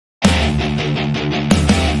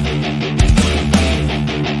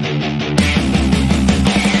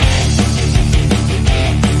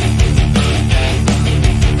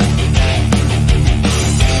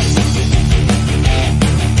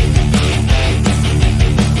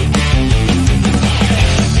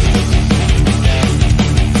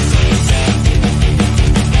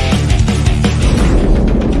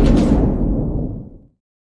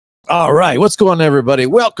All right, what's going on, everybody?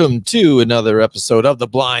 Welcome to another episode of the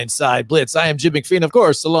Blindside Blitz. I am Jim McPhee, of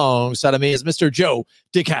course, alongside of me is Mr. Joe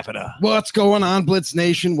DeCapita. What's going on, Blitz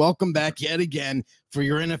Nation? Welcome back yet again for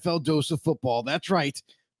your NFL dose of football. That's right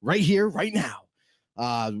here, right now.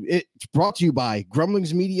 It's brought to you by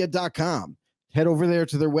grumblingsmedia.com. Head over there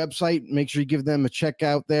to their website. Make sure you give them a check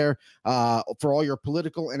out there for all your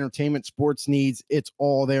political, entertainment, sports needs. It's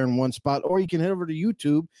all there in one spot. Or you can head over to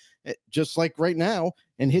YouTube, just like right now,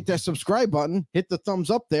 and hit that subscribe button, hit the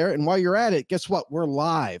thumbs up there. And while you're at it, guess what? We're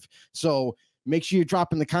live. So make sure you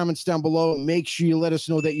drop in the comments down below. Make sure you let us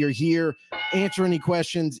know that you're here. Answer any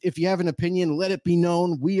questions. If you have an opinion, let it be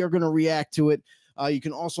known. We are going to react to it. You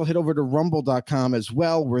can also head over to rumble.com as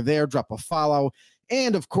well. We're there. Drop a follow.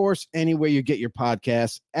 And, of course, anywhere you get your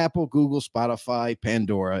podcasts, Apple, Google, Spotify,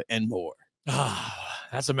 Pandora, and more.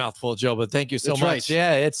 That's a mouthful, Joe, but thank you so much. Right.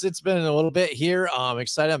 Yeah, it's been a little bit here. I'm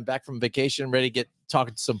excited. I'm back from vacation, ready to get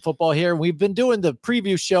talking some football here. We've been doing the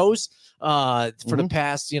preview shows for the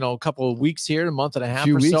past, couple of weeks here, a month and a half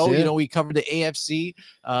or so. Yeah. We covered the AFC.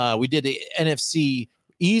 We did the NFC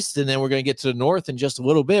East, and then we're going to get to the North in just a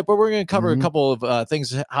little bit, but we're going to cover a couple of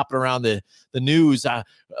things hopping around the news.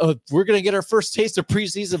 We're going to get our first taste of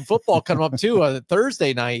preseason football coming up too on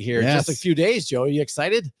Thursday night here. Yes. Just a few days. Joe, are you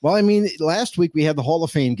excited? Well, I mean, last week we had the Hall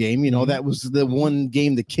of Fame game. That was the one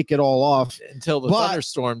game to kick it all off until the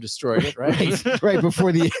thunderstorm destroyed it. right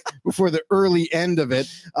before the early end of it.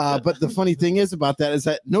 But the funny thing is about that is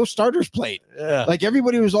that no starters played. Yeah. Like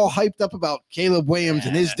everybody was all hyped up about Caleb Williams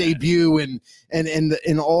and his debut and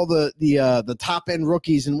all the top end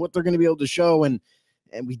rookies and what they're going to be able to show, and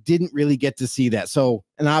we didn't really get to see that. So,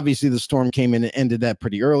 and obviously the storm came in and ended that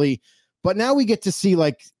pretty early, but now we get to see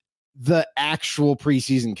like the actual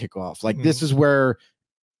preseason kickoff. Like this is where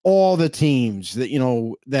all the teams that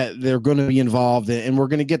that they're going to be involved in, and we're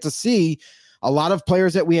going to get to see a lot of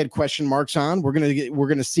players that we had question marks on. We're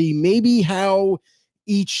going to see maybe how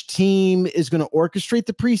each team is going to orchestrate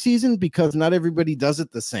the preseason, because not everybody does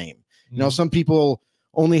it the same. Some people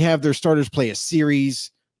only have their starters play a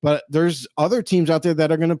series, but there's other teams out there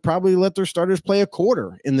that are going to probably let their starters play a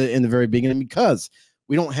quarter in the very beginning, because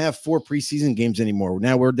we don't have 4 preseason games anymore.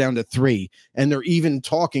 Now we're down to 3, and they're even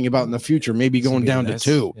talking about in the future maybe going down to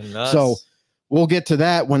 2. So we'll get to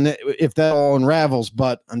that if that all unravels.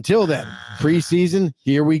 But until then, preseason,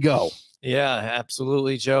 here we go. Yeah,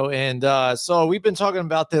 absolutely, Joe. And so we've been talking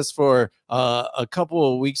about this for a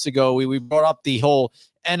couple of weeks ago. We brought up the whole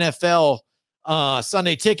NFL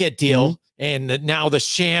Sunday ticket deal, and now the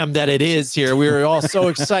sham that it is here. We were all so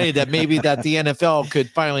excited that maybe that the NFL could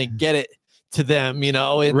finally get it to them,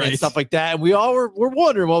 and stuff like that. And we all were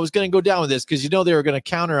wondering what was going to go down with this, because they were going to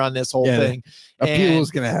counter on this whole thing. Appeal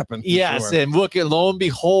was going to happen. Yes, sure. And lo and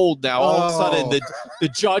behold, now all of a sudden the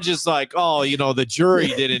judge is like, the jury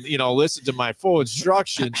didn't, listen to my full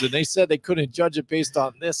instructions, and they said they couldn't judge it based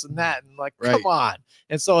on this and that, and come on.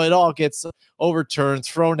 And so it all gets overturned,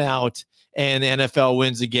 thrown out, and the NFL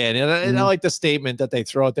wins again. And I like the statement that they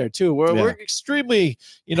throw out there too. We're extremely,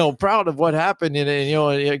 proud of what happened,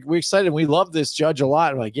 and we're excited. We love this judge a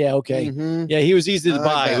lot. We're like, yeah, okay, yeah, he was easy to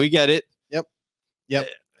buy. We get it. Yep.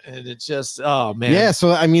 And it's just, oh man. Yeah.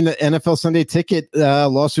 So I mean, the NFL Sunday ticket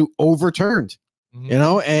lawsuit overturned.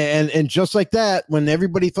 And just like that, when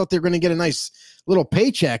everybody thought they were going to get a nice little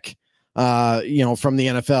paycheck, from the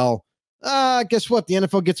NFL. Guess what? The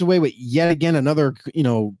NFL gets away with yet again another,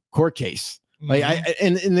 court case. Like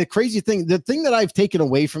and the crazy thing, the thing that I've taken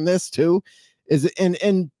away from this too, is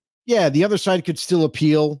the other side could still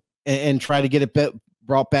appeal and try to get it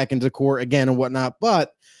brought back into court again and whatnot.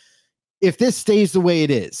 But if this stays the way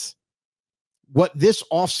it is, what this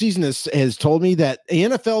offseason has told me, that the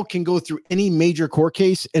NFL can go through any major court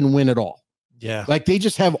case and win it all. Yeah. Like they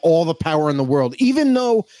just have all the power in the world. Even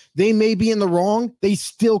though they may be in the wrong, they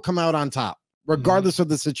still come out on top, regardless of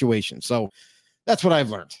the situation. So that's what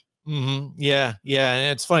I've learned. Yeah.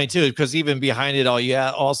 And it's funny too, because even behind it all, you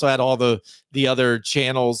also had all the other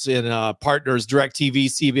channels and partners, DirecTV,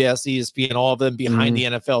 CBS, ESPN, all of them behind the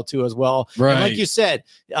NFL too as well. Right. And like you said,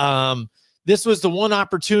 this was the one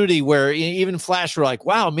opportunity where even Flash were like,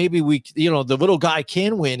 wow, maybe we, the little guy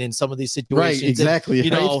can win in some of these situations. Right, exactly.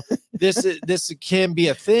 And, this can be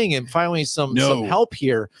a thing, and finally some help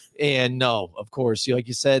here. And no, of course, like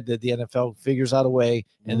you said, that the NFL figures out a way,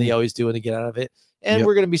 and they always do, and to get out of it. And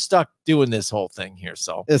we're going to be stuck doing this whole thing here.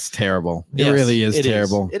 So it's terrible. It really is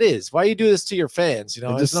terrible. It is. Why you do this to your fans?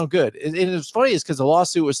 It's no good. And it's funny is because the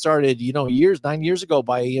lawsuit was started, 9 years ago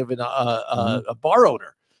by even a bar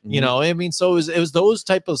owner. So it was those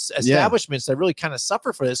type of establishments that really kind of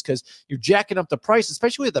suffer for this, because you're jacking up the price,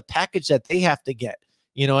 especially with the package that they have to get.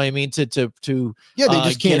 You know what I mean? To yeah, they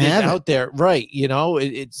just can't have it out there, right? You know,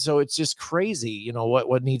 so it's just crazy. You know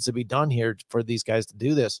what needs to be done here for these guys to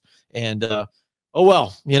do this, and oh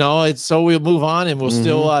well, you know, it's so we'll move on and we'll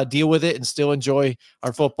still deal with it and still enjoy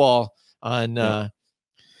our football on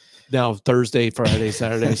now Thursday, Friday,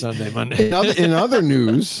 Saturday, Sunday, Monday. In other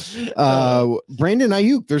news, Brandon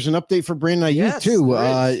Ayuk, there's an update for Brandon Ayuk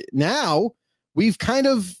too. Now we've kind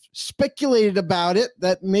of speculated about it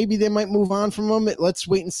that maybe they might move on from him. Let's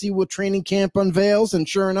wait and see what training camp unveils. And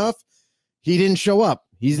sure enough, he didn't show up.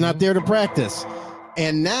 He's not there to practice.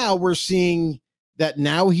 And now we're seeing that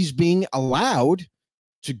now he's being allowed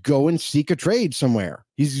to go and seek a trade somewhere.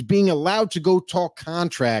 He's being allowed to go talk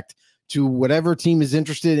contract to whatever team is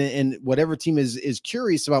interested in, and whatever team is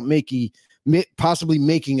curious about possibly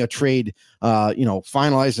making a trade,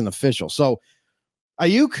 finalized and official. So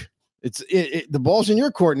Ayuk, the ball's in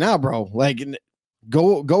your court now, bro. Like,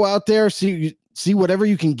 go out there, see whatever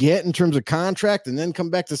you can get in terms of contract, and then come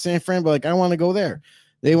back to San Fran. But like, I want to go there.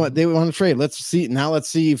 They want to trade. Let's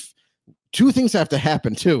see if two things have to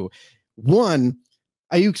happen too. One,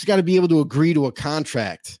 Ayuk's got to be able to agree to a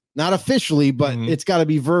contract. Not officially, but it's got to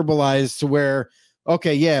be verbalized to where,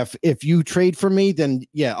 okay, yeah, if you trade for me, then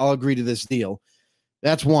yeah, I'll agree to this deal.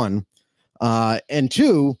 That's one. And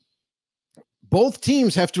two, both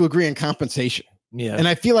teams have to agree on compensation. Yeah. And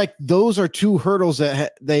I feel like those are two hurdles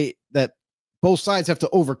that both sides have to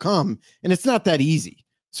overcome. And it's not that easy.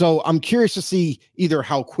 So I'm curious to see either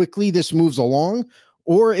how quickly this moves along,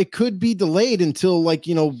 or it could be delayed until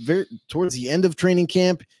very towards the end of training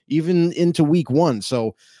camp, even into week 1.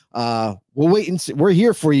 So we'll wait and see. We're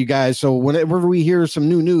here for you guys. So whenever we hear some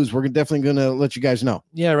new news, we're definitely going to let you guys know.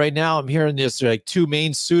 Yeah. Right now I'm hearing this, like two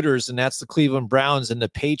main suitors, and that's the Cleveland Browns and the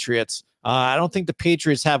Patriots. I don't think the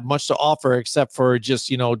Patriots have much to offer except for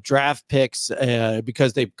just, draft picks,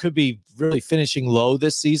 because they could be really finishing low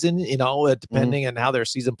this season, depending on how their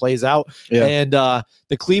season plays out. Yeah. And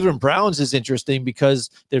the Cleveland Browns is interesting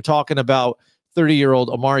because they're talking about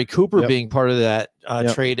 30-year-old Amari Cooper being part of that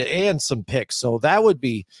trade and some picks. So that would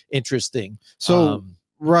be interesting. So,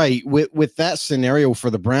 right. With that scenario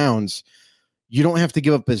for the Browns, you don't have to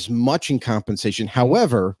give up as much in compensation.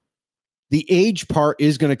 However, the age part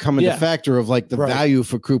is going to come into factor of like the value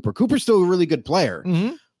for Cooper. Cooper's still a really good player,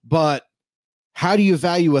 but how do you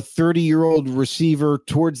value a 30-year-old receiver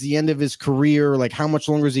towards the end of his career? Like, how much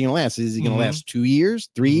longer is he going to last? Is he going to last 2 years,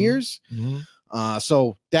 3 years?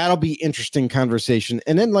 So that'll be interesting conversation.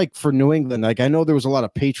 And then like for New England, like I know there was a lot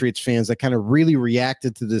of Patriots fans that kind of really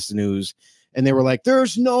reacted to this news, and they were like,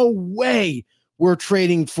 there's no way we're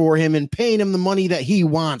trading for him and paying him the money that he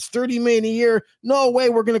wants. $30 million a year. No way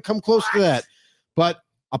we're going to come close to that. But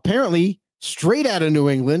apparently, straight out of New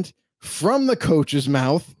England, from the coach's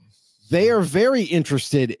mouth, they are very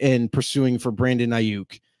interested in pursuing for Brandon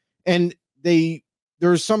Ayuk. And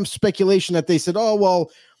there's some speculation that they said, oh, well,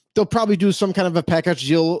 they'll probably do some kind of a package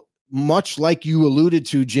deal, much like you alluded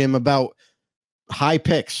to, Jim, about high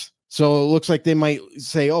picks. So it looks like they might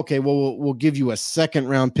say, okay, well, we'll give you a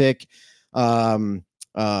second-round pick,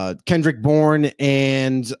 Kendrick Bourne,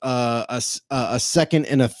 and a second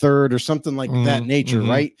and a third, or something like that nature,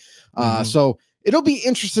 right? So it'll be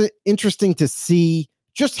interesting to see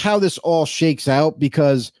just how this all shakes out,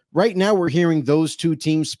 because right now we're hearing those two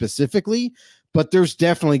teams specifically, but there's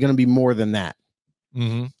definitely going to be more than that.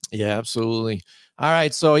 Yeah, absolutely. All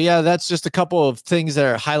right. So yeah, that's just a couple of things that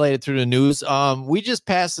are highlighted through the news. We just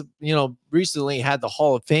passed, recently had the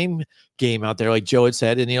Hall of Fame game out there, like Joe had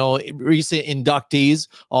said, and, recent inductees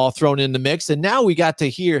all thrown in the mix. And now we got to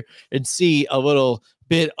hear and see a little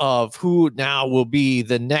bit of who now will be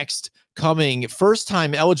the next coming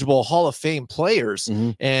first-time eligible Hall of Fame players.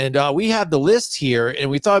 And we have the list here, and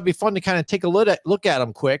we thought it'd be fun to kind of take a look at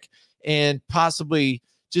them quick and possibly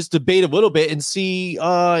just debate a little bit and see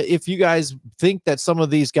if you guys think that some of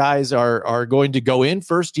these guys are going to go in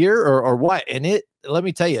first year or what. And let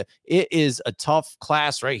me tell you, it is a tough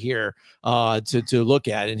class right here to look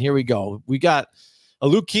at. And here we go. We got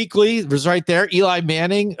Luke Kuechly was right there, Eli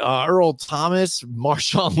Manning, Earl Thomas,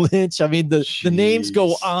 Marshawn Lynch. I mean, the names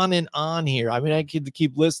go on and on here. I mean, I could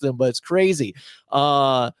keep listing them, but it's crazy.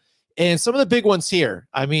 And some of the big ones here,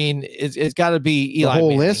 I mean, it's got to be Eli. The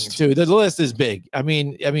whole list too. The list is big. I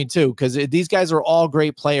mean, too, because these guys are all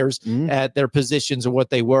great players at their positions or what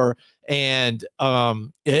they were. And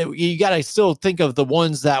you got to still think of the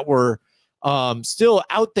ones that were still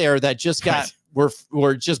out there that just got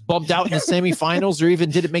were just bumped out in the semifinals or even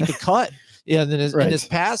didn't make the cut. Yeah, and then in his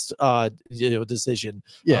past decision.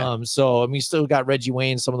 Yeah. So I mean, still got Reggie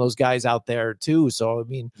Wayne, some of those guys out there too. So I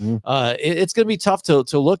mean, it's gonna be tough to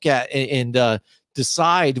look at and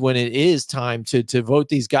decide when it is time to vote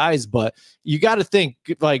these guys. But you got to think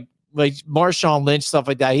like Marshawn Lynch, stuff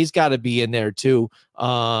like that. He's got to be in there too.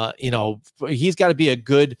 He's got to be a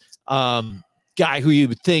good guy who you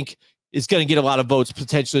would think is going to get a lot of votes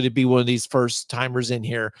potentially to be one of these first timers in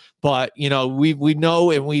here. But, we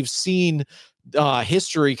know and we've seen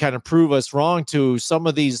history kind of prove us wrong to some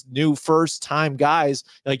of these new first time guys.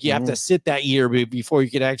 Like you have to sit that year before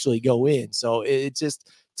you can actually go in. So it's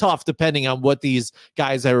just tough depending on what these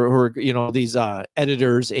guys are, these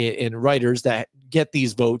editors and writers that get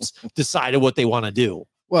these votes decided what they want to do.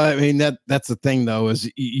 Well, I mean, that's the thing though,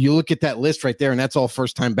 is you look at that list right there and that's all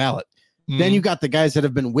first time ballot. Then you got the guys that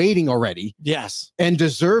have been waiting already. Yes. And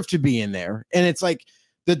deserve to be in there. And it's like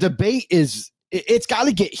the debate it's got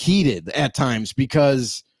to get heated at times,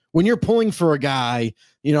 because when you're pulling for a guy,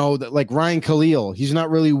 like Ryan Khalil, he's not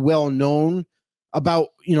really well known about,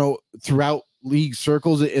 throughout league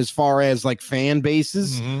circles as far as like fan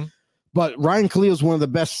bases. But Ryan Khalil is one of the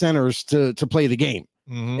best centers to play the game.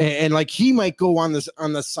 And like he might go on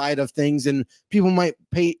the side of things, and people might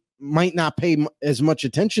not pay as much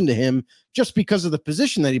attention to him just because of the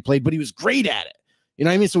position that he played, but he was great at it. You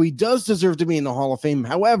know what I mean? So he does deserve to be in the Hall of Fame.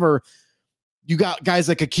 However, you got guys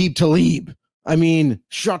like Aqib Talib. I mean,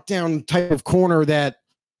 shutdown type of corner that,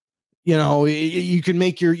 you can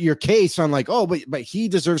make your case on like, oh, but he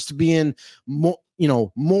deserves to be in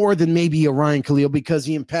more than maybe a Ryan Khalil, because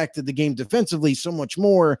he impacted the game defensively so much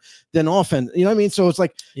more than offense. You know what I mean? So it's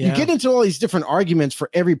like you get into all these different arguments for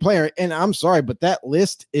every player. And I'm sorry, but that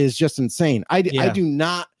list is just insane. I'm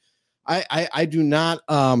not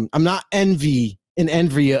envy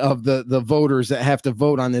of the voters that have to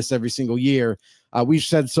vote on this every single year. We've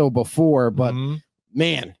said so before, but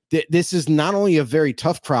man, this is not only a very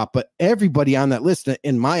tough crop, but everybody on that list,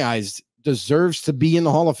 in my eyes, deserves to be in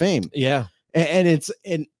the Hall of Fame. Yeah. And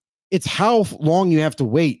it's how long you have to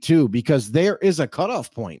wait too, because there is a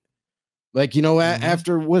cutoff point. Like,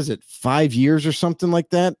 after, was it 5 years or something like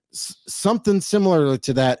that? Something similar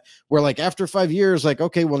to that, where like after 5 years, like,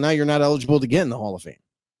 okay, well now you're not eligible to get in the Hall of Fame.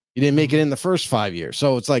 You didn't make it in the first 5 years.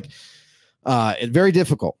 So it's like, it's very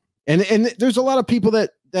difficult. And there's a lot of people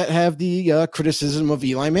that have the criticism of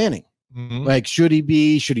Eli Manning. Like, should he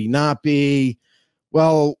be, should he not be?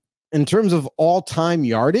 Well, in terms of all-time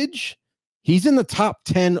yardage, he's in the top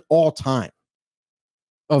 10 all time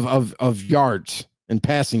of yards and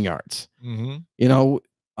passing yards.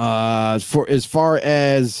 For as far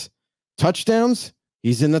as touchdowns,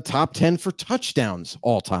 he's in the top 10 for touchdowns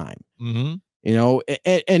all time. And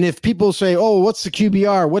if people say, oh, what's the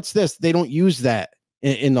QBR? What's this? They don't use that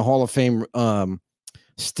in the Hall of Fame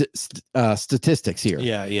statistics here.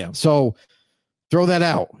 Yeah. So throw that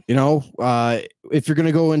out. If you're going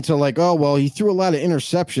to go into like, oh, well, he threw a lot of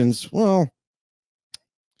interceptions. Well,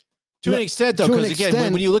 to an extent, though, because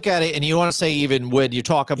again, when you look at it, and you want to say, even when you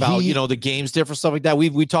talk about the games different stuff like that,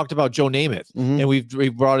 we talked about Joe Namath, and we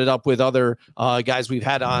brought it up with other guys we've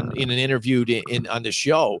had on in an interview on the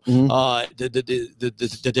show.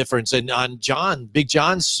 The difference, and on Big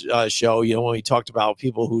John's show, when we talked about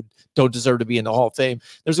people who don't deserve to be in the Hall of Fame,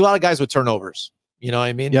 there's a lot of guys with turnovers. You know what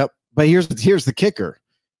I mean? Yep. But here's the kicker,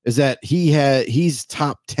 is that he's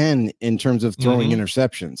top 10 in terms of throwing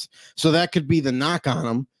interceptions. So that could be the knock on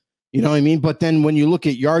him. You know what I mean? But then when you look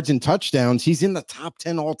at yards and touchdowns, he's in the top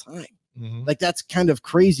 10 all time. Like, that's kind of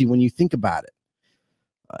crazy when you think about it.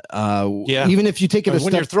 Even if you take it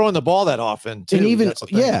when you're throwing the ball that often, too. And even,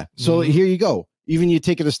 so here you go. Even you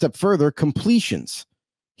take it a step further, completions.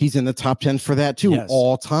 He's in the top 10 for that too,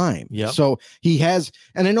 all time. So he has,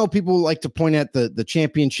 and I know people like to point at the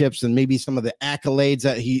championships and maybe some of the accolades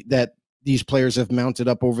that these players have mounted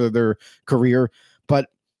up over their career. But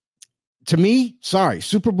to me,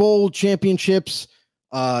 Super Bowl championships,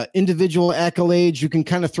 individual accolades, you can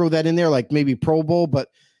kind of throw that in there, like maybe Pro Bowl. But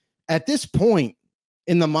at this point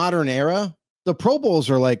in the modern era, the Pro Bowls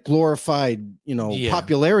are like glorified,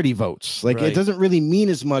 popularity votes. Like, it doesn't really mean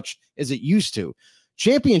as much as it used to.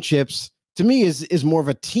 Championships, to me, is more of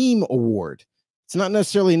a team award. It's not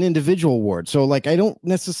necessarily an individual award. So, like, I don't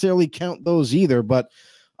necessarily count those either. But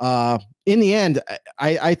in the end,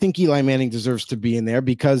 I think Eli Manning deserves to be in there,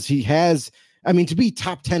 because he has, to be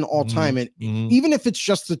top 10 all time. And even if it's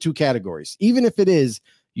just the two categories, even if it is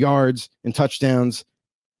yards and touchdowns,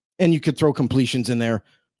 and you could throw completions in there,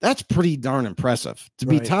 that's pretty darn impressive to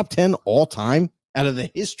be top 10 all time out of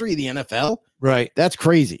the history of the NFL. Right. That's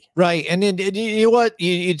crazy. Right. And then you know what?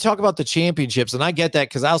 You talk about the championships, and I get that,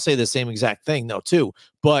 because I'll say the same exact thing though, too.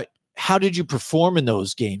 But how did you perform in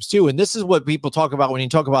those games too? And this is what people talk about when you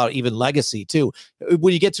talk about even legacy too.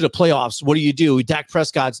 When you get to the playoffs, what do? Dak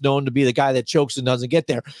Prescott's known to be the guy that chokes and doesn't get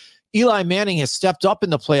there. Eli Manning has stepped up in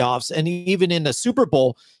the playoffs and even in the Super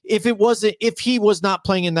Bowl. If he was not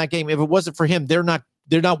playing in that game, if it wasn't for him, they're not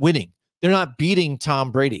winning. They're not beating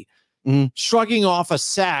Tom Brady. Shrugging off a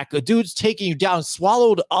sack, a dude's taking you down,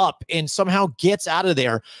 swallowed up, and somehow gets out of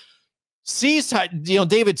there. Sees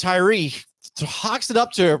David Tyree, hawks it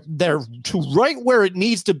up to right where it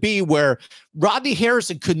needs to be, where Rodney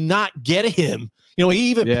Harrison could not get him. He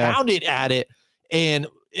even pounded at it, and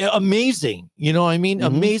amazing.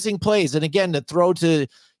 Amazing plays. And again, the throw to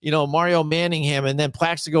Mario Manningham and then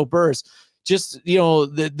Plaxico Burress. Just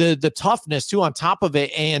the toughness too on top of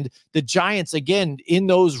it, and the Giants again in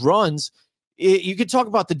those runs. You could talk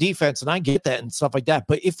about the defense, and I get that and stuff like that.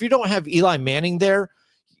 But if you don't have Eli Manning there,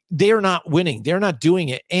 they're not winning. They're not doing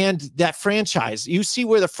it. And that franchise, you see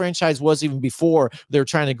where the franchise was even before. They're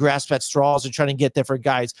trying to grasp at straws and trying to get different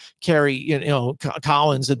guys, carry,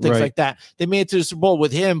 Collins and things like that. They made it to the Super Bowl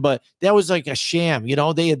with him, but that was like a sham.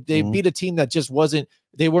 They beat a team that just wasn't,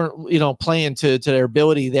 they weren't, playing to their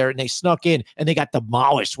ability there, and they snuck in and they got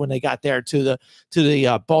demolished when they got there to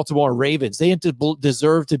the Baltimore Ravens. They didn't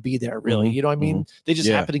deserve to be there, really. You know what I mean? They just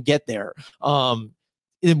happened to get there.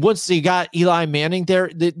 And once they got Eli Manning there,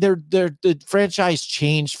 the franchise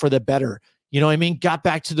changed for the better. You know what I mean? Got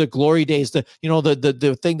back to the glory days, the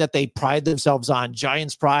thing that they pride themselves on,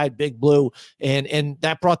 Giants pride, Big Blue, and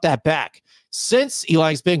that brought that back. Since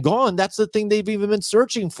Eli's been gone, that's the thing they've even been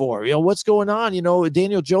searching for. What's going on?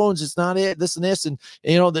 Daniel Jones is not it, this and this, and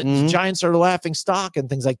the Giants are the laughing stock and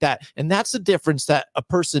things like that. And that's the difference that a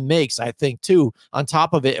person makes, I think, too, on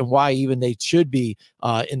top of it, and why even they should be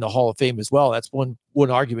in the Hall of Fame as well. That's one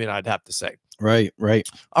argument I'd have to say. Right.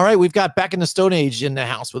 All right, we've got Back in the Stone Age in the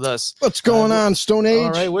house with us. What's going on, Stone Age?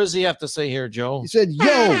 All right, what does he have to say here, Joe? He said,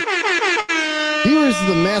 yo. Here is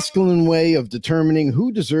the masculine way of determining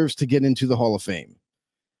who deserves to get into the Hall of Fame.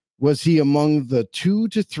 Was he among the 2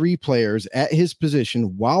 to 3 players at his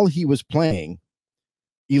position while he was playing?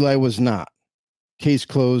 Eli was not. Case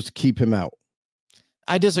closed. Keep him out.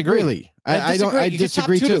 I disagree. Really? I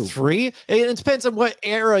disagree too. 2 to 3. It depends on what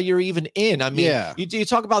era you're even in. I mean, you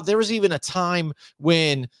talk about, there was even a time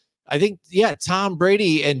when I think, Tom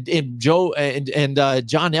Brady and Joe and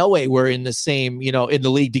John Elway were in the same, in the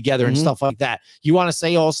league together and stuff like that. You want to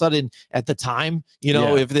say all of a sudden at the time,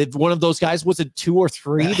 if one of those guys wasn't 2 or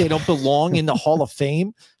 3, they don't belong in the Hall of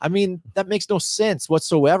Fame. I mean, that makes no sense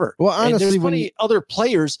whatsoever. Well, honestly, there's plenty other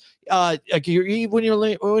players, like when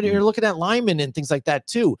you're looking at linemen and things like that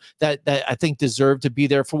too, that I think deserve to be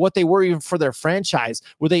there for what they were, even for their franchise.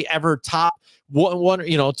 Were they ever top one,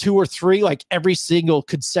 2 or 3, like every single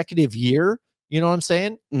consecutive year? You know what I'm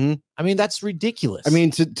saying? I mean, that's ridiculous. I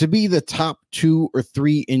mean, to be the top 2 or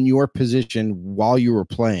 3 in your position while you were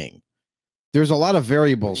playing, there's a lot of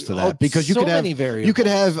variables to that, because you could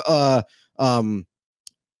have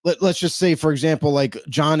let's just say, for example, like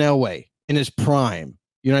John Elway in his prime.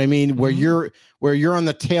 You know what I mean? Where you're on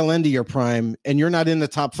the tail end of your prime and you're not in the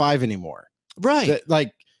top 5 anymore. Right.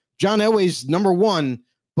 Like John Elway's number 1,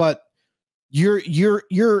 but you're at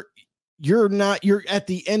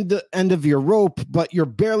the end of your rope, but you're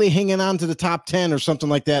barely hanging on to the top 10 or something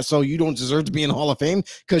like that. So you don't deserve to be in the Hall of Fame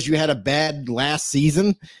because you had a bad last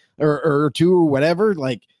season or 2 or whatever.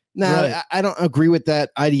 Like, I don't agree with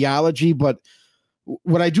that ideology, but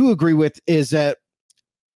what I do agree with is that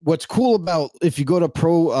what's cool about, if you go to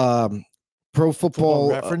pro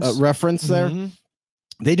football reference there,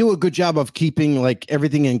 they do a good job of keeping like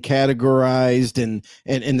everything in categorized and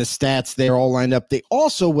the stats, they're all lined up. They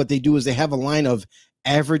also, what they do is they have a line of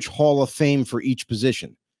average Hall of Fame for each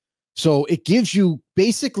position. So it gives you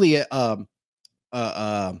basically a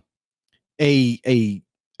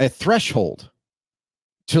threshold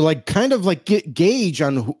to like kind of like gauge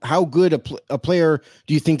on how good a player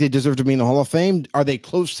do you think they deserve to be in the Hall of Fame? Are they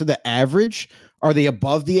close to the average? Are they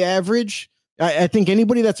above the average? I think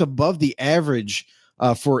anybody that's above the average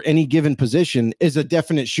for any given position is a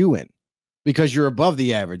definite shoe-in, because you're above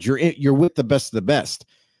the average. You're with the best of the best.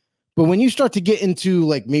 But when you start to get into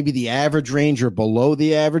like maybe the average range or below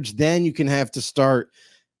the average, then you can have to start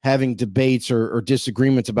having debates or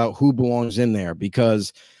disagreements about who belongs in there.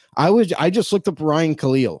 Because I just looked up Ryan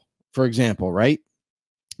Khalil, for example, right?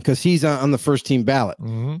 Because he's on the first team ballot.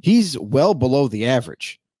 He's well below the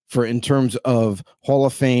average in terms of Hall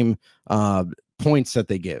of Fame points that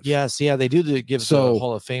they give. Yes, yeah, they do give the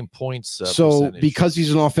Hall of Fame points. So percentage. Because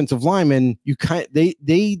he's an offensive lineman,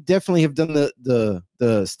 they definitely have done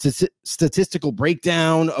the statistical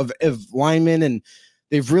breakdown of linemen, and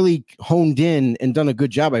they've really honed in and done a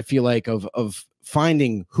good job, I feel like, of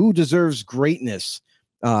finding who deserves greatness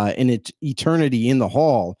in its eternity in the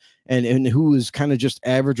Hall, and who is kind of just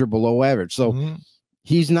average or below average. So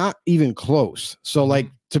he's not even close. So, like,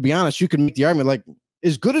 to be honest, you can make the argument, like,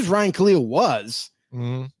 as good as Ryan Khalil was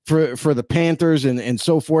for the Panthers and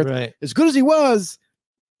so forth, as good as he was,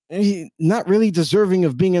 he not really deserving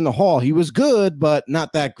of being in the Hall. He was good, but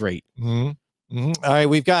not that great. All right,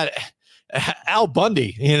 we've got Al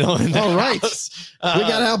Bundy, all right. We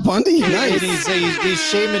got Al Bundy. Nice. He's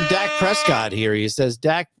shaming Dak Prescott here. He says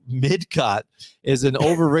Dak Midcott is an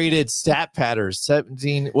overrated stat pattern,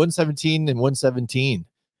 117 and 117.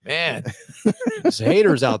 Man, there's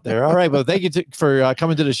haters out there. All right, well, thank you for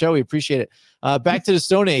coming to the show. We appreciate it. Back to the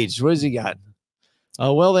Stone Age. What has he got?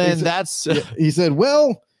 Well, then he said,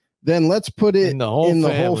 well, then let's put it in the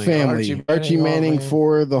whole family. Archie Manning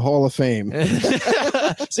for the Hall of Fame.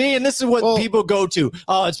 See, and this is what people go to.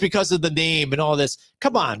 Oh, it's because of the name and all this.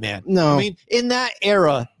 Come on, man. No. I mean, in that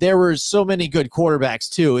era, there were so many good quarterbacks,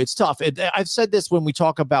 too. It's tough. I've said this when we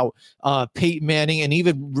talk about Peyton Manning and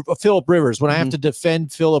even Phillip Rivers, when I have to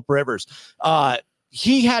defend Phillip Rivers.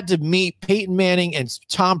 He had to meet Peyton Manning and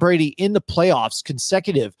Tom Brady in the playoffs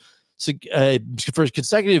for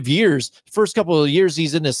consecutive years. First couple of years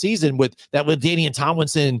he's in the season with Danian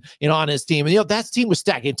Tomlinson, on his team. And that team was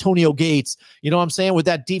stacked. Antonio Gates, what I'm saying, with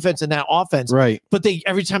that defense and that offense. Right. But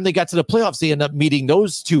every time they got to the playoffs, they end up meeting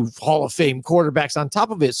those two Hall of Fame quarterbacks on top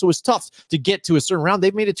of it. So it's tough to get to a certain round.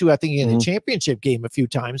 They've made it to, I think, in the championship game a few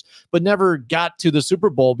times, but never got to the Super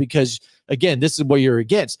Bowl because, again, this is what you're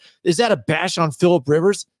against. Is that a bash on Phillip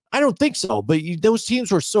Rivers? I don't think so, but those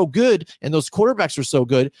teams were so good and those quarterbacks were so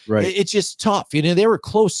good. Right. It's just tough. They were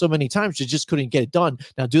close so many times, you just couldn't get it done.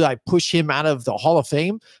 Now, do I push him out of the Hall of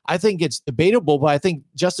Fame? I think it's debatable, but I think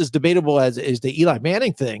just as debatable as is the Eli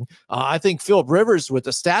Manning thing. I think Phillip Rivers with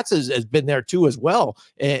the stats has been there too as well.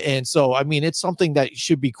 And so, I mean, it's something that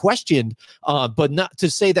should be questioned, but not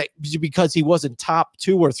to say that because he wasn't top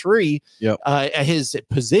 2 or 3 at his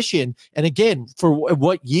position. And again, for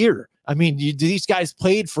what year? I mean, these guys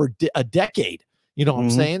played for a decade, what I'm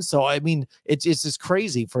saying? So, I mean, it's just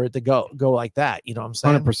crazy for it to go like that. You know what I'm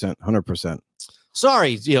saying? 100%.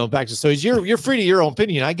 Sorry, back to stories. You're free to your own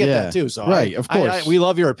opinion. I get that too. So right, of course. we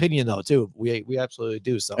love your opinion though too. We absolutely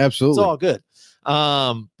do. So absolutely, it's all good.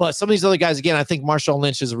 But some of these other guys, again, I think Marshawn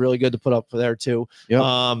Lynch is really good to put up there too. Yep.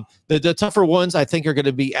 The tougher ones I think are going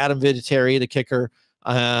to be Adam Vinatieri, the kicker.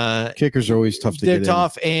 Kickers are always tough to get in. They're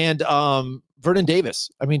tough, and Vernon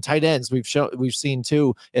Davis. I mean, tight ends we've seen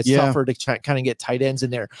too. It's tougher to kind of get tight ends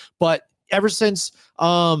in there. But ever since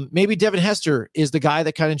maybe Devin Hester is the guy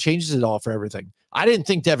that kind of changes it all for everything. I didn't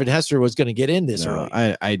think Devin Hester was going to get in this early.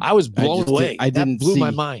 I was blown away. That blew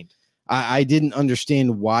my mind. I didn't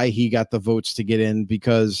understand why he got the votes to get in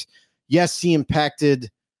because, yes, he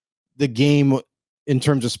impacted the game in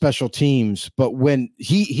terms of special teams, but when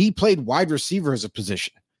he played wide receiver as a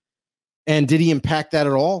position, and did he impact that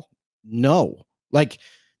at all? No. Like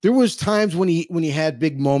there was times when he had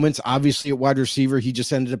big moments. Obviously, at wide receiver, he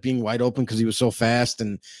just ended up being wide open because he was so fast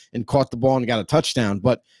and caught the ball and got a touchdown.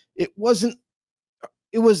 But it was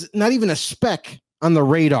not even a speck on the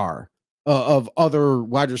radar of other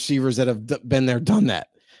wide receivers that have been there, done that.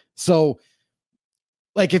 So,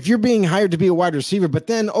 like, if you're being hired to be a wide receiver, but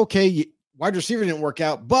then wide receiver didn't work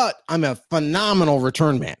out, but I'm a phenomenal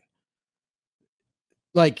return man.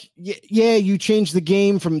 Like, you change the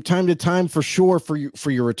game from time to time for sure for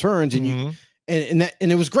your returns, and and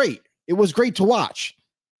it was great. It was great to watch.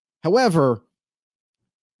 However,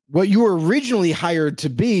 what you were originally hired to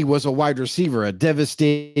be was a wide receiver, a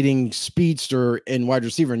devastating speedster and wide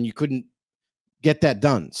receiver, and you couldn't get that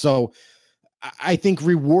done. So I think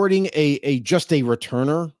rewarding just a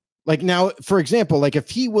returner, like now, for example, like if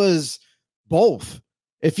he was both,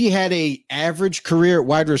 if he had a average career at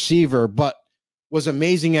wide receiver, but was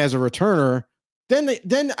amazing as a returner,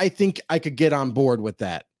 then I think I could get on board with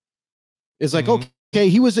that. It's like, okay,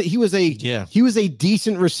 he was a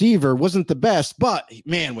decent receiver, wasn't the best, but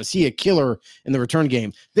man, was he a killer in the return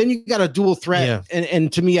game. Then you got a dual threat,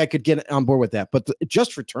 and to me, I could get on board with that. But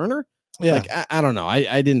just returner, like I don't know,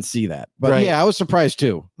 I didn't see that, but I was surprised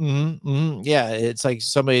too. Yeah, it's like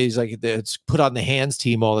somebody's like it's put on the hands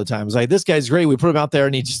team all the time. It's like, this guy's great. We put him out there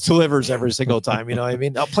and he just delivers every single time. You know what I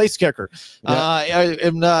mean? Place kicker.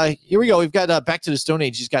 Here we go. We've got back to the Stone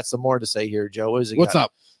Age. He's got some more to say here, Joe. What's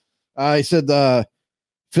up? I said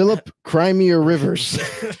Philip Crimea Rivers,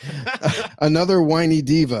 another whiny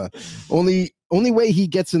diva. Only way he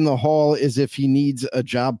gets in the Hall is if he needs a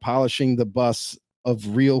job polishing the bus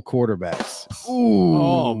of real quarterbacks. Ooh.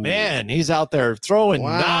 Oh man, he's out there throwing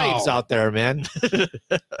knives out there, man. Back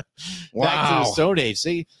to the Stone Age.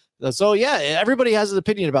 See, so everybody has an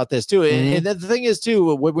opinion about this too. And the thing is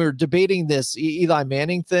too, when we're debating this Eli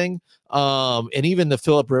Manning thing, and even the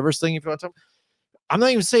Phillip Rivers thing, if you want to talk, I'm not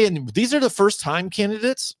even saying these are the first time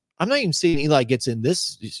candidates. I'm not even saying Eli gets in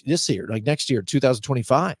this year, like next year,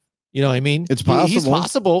 2025. You know what I mean? It's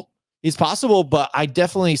possible. He's possible, but I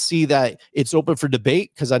definitely see that it's open for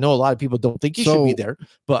debate because I know a lot of people don't think he should be there.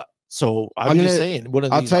 But so I'm just saying,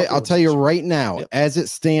 I'll tell you right now, as it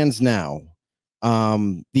stands now,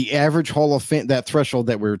 the average Hall of Fame, that threshold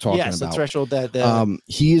that we were talking about, the threshold that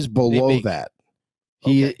he is below that.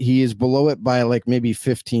 He is below it by like maybe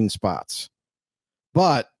 15 spots.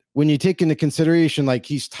 But when you take into consideration, like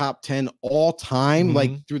he's top 10 all time,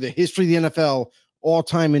 like through the history of the NFL, all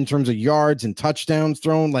time in terms of yards and touchdowns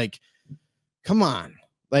thrown, like, come on.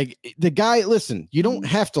 Like the guy, listen, you don't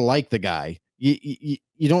have to like the guy. You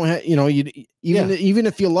don't have, even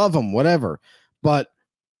if you love him, whatever. But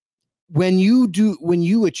when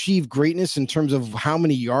you achieve greatness in terms of how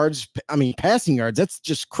many yards, passing yards, that's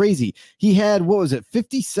just crazy. He had,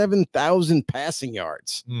 57,000 passing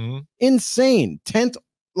yards. Insane.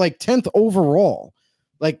 10th overall,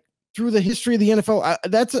 like through the history of the NFL.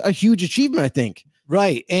 That's a huge achievement, I think.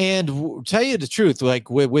 Right. And tell you the truth, like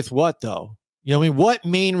with what though? You know, what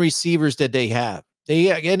main receivers did they have?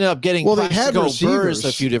 They ended up getting they had receivers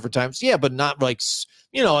a few different times. Yeah, but not like, some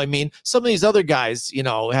of these other guys,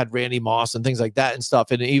 had Randy Moss and things like that and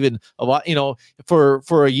stuff. And even a lot,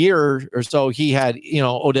 for a year or so, he had,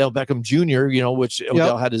 Odell Beckham Jr., which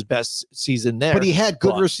Odell had his best season there. But he had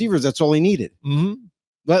good receivers. That's all he needed.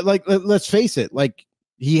 Let's face it. Like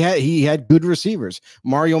he had good receivers.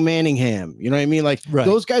 Mario Manningham, you know what I mean? Like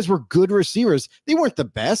those guys were good receivers. They weren't the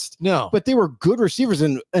best, but they were good receivers.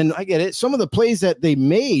 And I get it. Some of the plays that they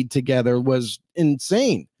made together was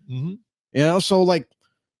insane. So like,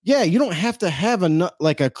 yeah, you don't have to have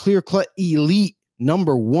a clear-cut elite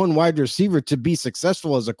number one wide receiver to be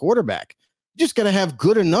successful as a quarterback. You just got to have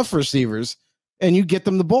good enough receivers, and you get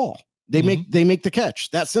them the ball. They make the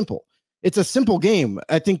catch. That simple. It's a simple game.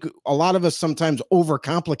 I think a lot of us sometimes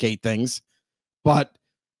overcomplicate things, but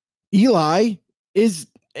Eli is,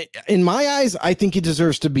 in my eyes, I think he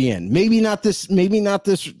deserves to be in. Maybe not this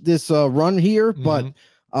run here, but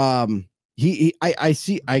I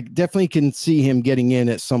definitely can see him getting in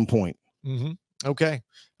at some point. Okay.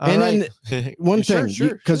 Then one thing,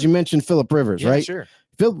 because you mentioned Phillip Rivers, right? Sure.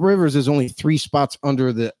 Phillip Rivers is only 3 spots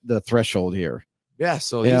under the threshhold here. Yeah,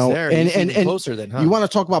 so he's there. He's closer than you want to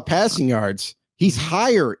talk about passing yards. He's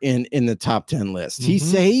higher in the top 10 list.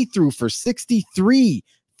 He threw for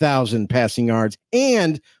 63,000 passing yards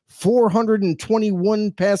and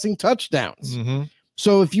 421 passing touchdowns.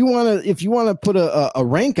 So if you want to put a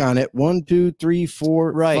rank on it, 1, 2, 3,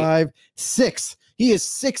 4, 5, 6. He is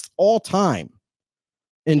 6th all time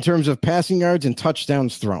in terms of passing yards and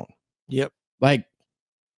touchdowns thrown. Yep. Like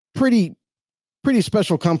pretty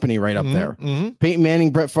special company right up there. Peyton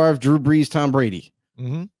Manning, Brett Favre, Drew Brees, Tom Brady.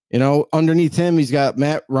 Underneath him, he's got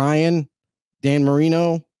Matt Ryan, Dan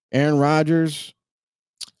Marino, Aaron Rodgers.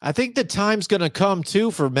 I think the time's going to come too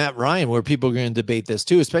for Matt Ryan where people are going to debate this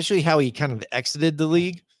too, especially how he kind of exited the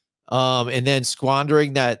league and then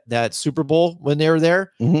squandering that Super Bowl when they were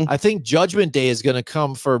there. I think Judgment Day is going to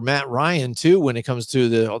come for Matt Ryan too when it comes to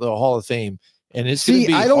the Hall of Fame. And it's going to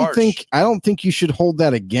be harsh. I don't think you should hold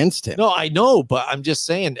that against him. No, I know, but I'm just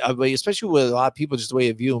saying, especially with a lot of people, just the way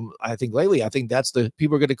you view him, I think lately, I think that's the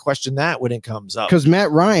people are going to question that when it comes up. Because Matt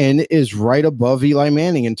Ryan is right above Eli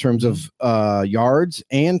Manning in terms of yards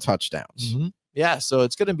and touchdowns. Yeah, so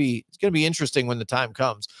it's going to be interesting when the time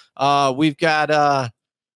comes. We've got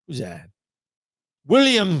who's that?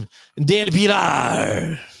 William Dan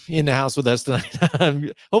Pilar in the house with us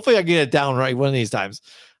tonight. Hopefully, I get it down right one of these times.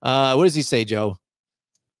 What does he say, Joe?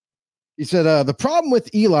 He said, the problem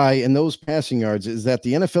with Eli and those passing yards is that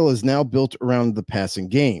the NFL is now built around the passing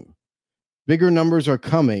game. Bigger numbers are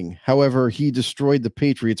coming. However, he destroyed the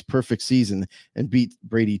Patriots' perfect season and beat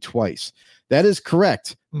Brady twice. That is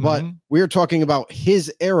correct. But we're talking about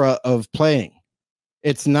his era of playing.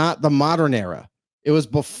 It's not the modern era. It was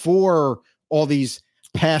before all these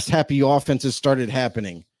pass happy offenses started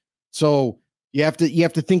happening. So you have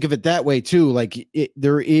to think of it that way too. Like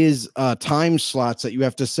there is time slots that you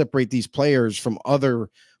have to separate these players from other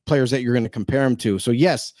players that you're going to compare them to. So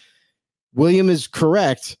yes, William is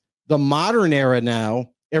correct. The modern era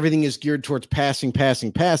now, everything is geared towards passing.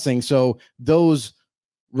 So those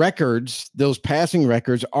records, those passing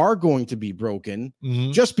records are going to be broken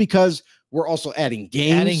just because we're also adding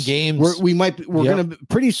games. We're going to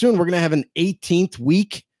pretty soon, we're going to have an 18th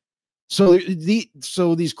week. So these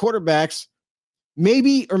quarterbacks,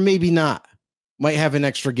 maybe or maybe not, might have an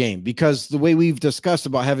extra game because the way we've discussed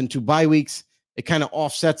about having 2 bye weeks, it kind of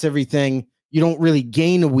offsets everything. You don't really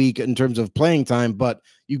gain a week in terms of playing time, but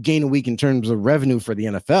you gain a week in terms of revenue for the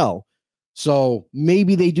NFL. So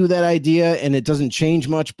maybe they do that idea and it doesn't change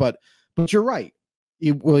much, but you're right,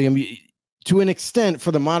 William, to an extent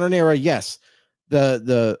for the modern era. Yes.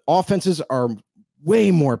 The offenses are way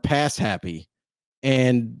more pass happy,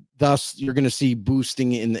 and thus you're going to see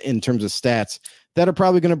boosting in terms of stats that are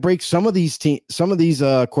probably going to break some of these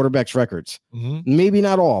quarterbacks records. Maybe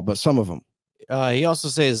not all, but some of them. He also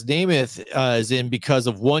says Namath is in because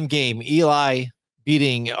of one game. Eli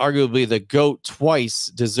beating arguably the GOAT twice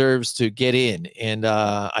deserves to get in, and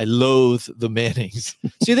I loathe the Mannings.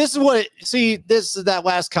 That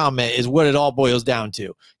last comment is what it all boils down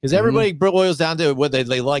to, because everybody boils down to whether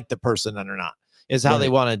they like the person or not is how they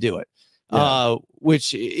want to do it.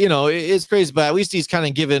 Which, is crazy, but at least he's kind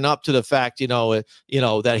of given up to the fact,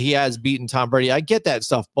 that he has beaten Tom Brady. I get that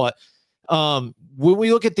stuff, but when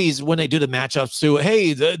we look at these, when they do the matchups too,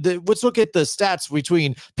 hey, let's look at the stats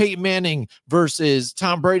between Peyton Manning versus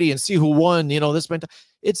Tom Brady and see who won. This meant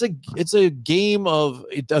it's a game of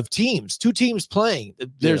teams, two teams playing.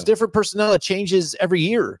 There's different personnel that changes every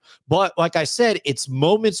year, but like I said, it's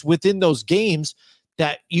moments within those games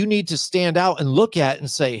that you need to stand out and look at and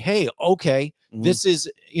say, hey, okay, this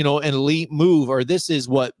is an elite move, or this is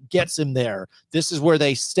what gets him there. This is where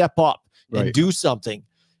they step up and do something.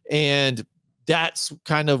 And that's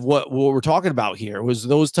kind of what we're talking about here, was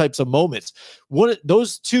those types of moments.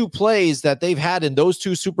 Those two plays that they've had in those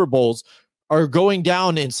two Super Bowls are going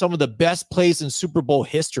down in some of the best plays in Super Bowl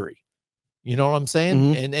history. You know what I'm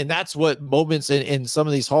saying? And that's what moments in some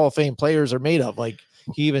of these Hall of Fame players are made of. Like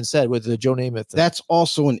he even said with the Joe Namath thing. That's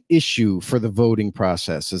also an issue for the voting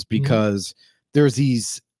process, is because there's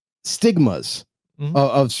these stigmas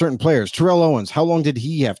of certain players. Terrell Owens, how long did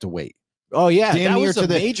he have to wait? Oh yeah, that was a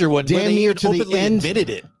major one. Damn near to the end, admitted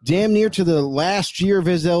it. Damn near to the last year of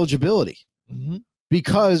his eligibility,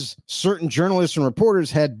 because certain journalists and reporters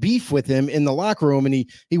had beef with him in the locker room, and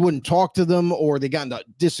he wouldn't talk to them, or they got into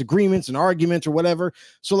disagreements and arguments or whatever.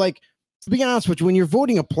 So, like, to be honest with you, when you're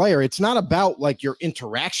voting a player, it's not about like your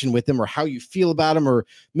interaction with him or how you feel about him, or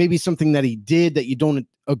maybe something that he did that you don't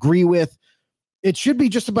agree with. It should be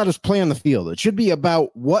just about his play on the field. It should be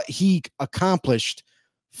about what he accomplished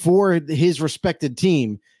for his respected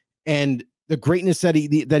team and the greatness that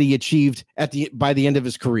he achieved by the end of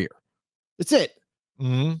his career. That's it.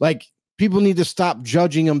 Like, people need to stop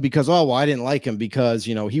judging him because, I didn't like him because,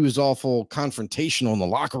 he was awful confrontational in the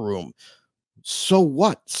locker room. So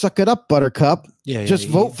what? Suck it up, Buttercup. Just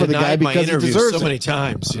vote for the guy because he deserves it. So many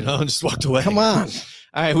times, and just walked away. Come on.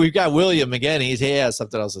 All right, we've got William again. He has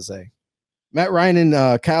something else to say. Matt Ryan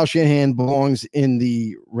and Kyle Shanahan belongs in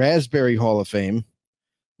the Raspberry Hall of Fame.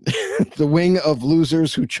 The wing of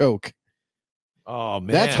losers who choke. Oh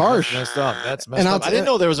man, that's harsh. That's messed up. That's messed up. I didn't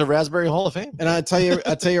know there was a Raspberry Hall of Fame. And I tell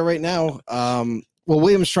you right now,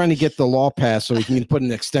 William's trying to get the law passed so he can put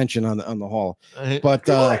an extension on the hall. But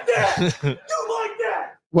you like that? You like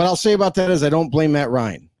that? What I'll say about that is I don't blame Matt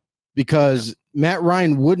Ryan, because Matt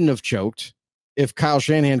Ryan wouldn't have choked if Kyle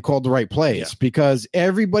Shanahan called the right plays, because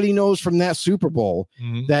everybody knows from that Super Bowl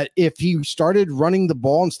that if he started running the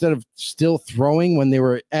ball instead of still throwing when they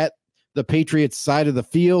were at the Patriots side of the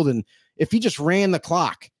field, and if he just ran the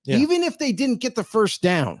clock, even if they didn't get the first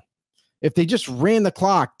down, if they just ran the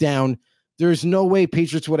clock down, there's no way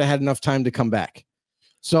Patriots would have had enough time to come back.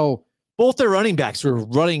 So both their running backs were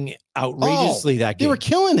running outrageously that game. They were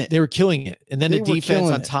killing it. They were killing it. And then the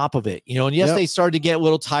defense on top of it, and yes, they started to get a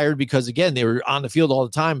little tired because, again, they were on the field all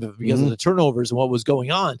the time because of the turnovers and what was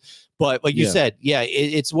going on. But like you said,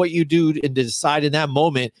 it's what you do and decide in that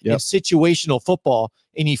moment in situational football,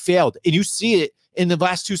 and he failed. And you see it in the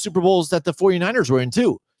last two Super Bowls that the 49ers were in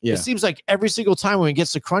too. It seems like every single time when it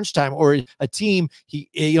gets to crunch time, or a team,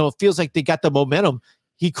 feels like they got the momentum,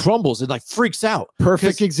 he crumbles and like freaks out.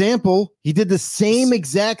 Perfect example. He did the same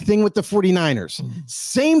exact thing with the 49ers.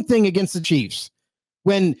 Same thing against the Chiefs.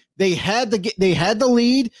 When they had the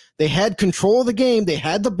lead, they had control of the game, they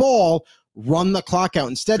had the ball, run the clock out.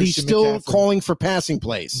 Instead, he's still calling for passing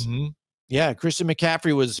plays. Yeah, Christian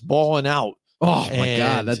McCaffrey was balling out. Oh my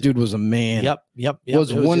God, that dude was a man. Yep.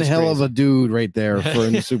 Was one hell of a dude right there for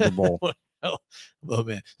in the Super Bowl. Oh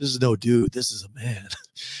man, this is no dude. This is a man.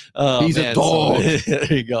 He's a dog. So,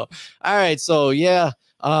 there you go. All right, so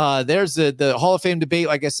there's the Hall of Fame debate.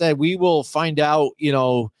 Like I said, we will find out,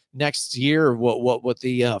 next year what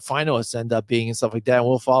the finalists end up being and stuff like that. And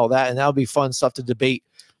we'll follow that, and that'll be fun stuff to debate.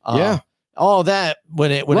 All that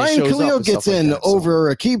when Ryan it shows Khalil up gets in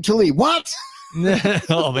over Aqib Talib. What?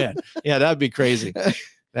 Oh man, yeah, that'd be crazy.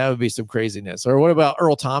 That would be some craziness. Or what about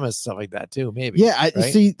Earl Thomas, stuff like that too? Maybe. Yeah, I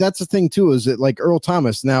see. That's the thing too. Is that like Earl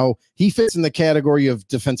Thomas? Now he fits in the category of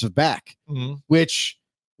defensive back, which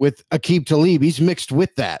with Aqib Talib, he's mixed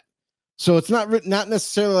with that. So it's not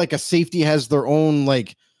necessarily like a safety has their own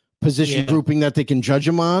like position grouping that they can judge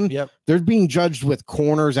them on. Yep. They're being judged with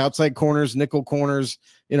corners, outside corners, nickel corners,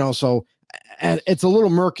 so it's a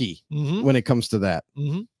little murky when it comes to that.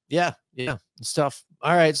 Yeah. Stuff.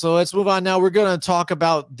 All right. So let's move on now. We're going to talk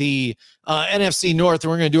about the NFC North,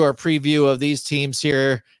 and we're going to do our preview of these teams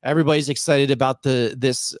here. Everybody's excited about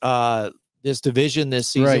this division this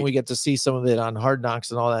season. Right. We get to see some of it on Hard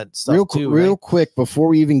Knocks and all that stuff real quick before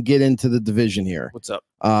we even get into the division here. What's up?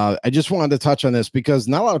 I just wanted to touch on this because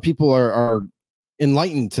not a lot of people are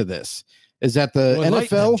enlightened to this. Is that the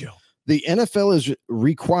NFL is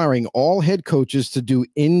requiring all head coaches to do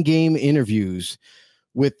in-game interviews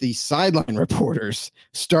with the sideline reporters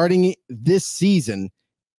starting this season.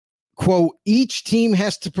 Quote, each team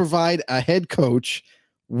has to provide a head coach,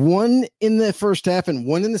 one in the first half and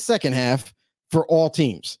one in the second half for all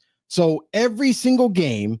teams. So every single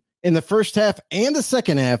game in the first half and the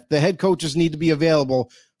second half, the head coaches need to be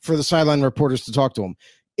available for the sideline reporters to talk to them.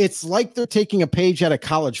 It's like they're taking a page out of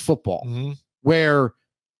college football where,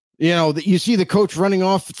 you see the coach running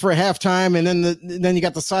off for halftime, and then you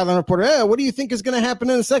got the sideline reporter. Hey, what do you think is going to happen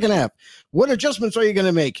in the second half? What adjustments are you going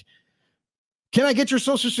to make? Can I get your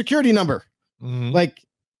social security number? Like,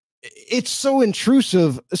 it's so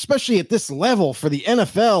intrusive, especially at this level for the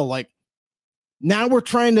NFL. Like, now we're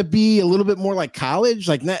trying to be a little bit more like college.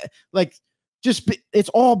 It's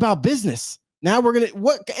all about business. Now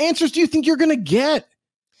what answers do you think you're going to get?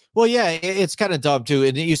 Well, yeah, it's kind of dumb too,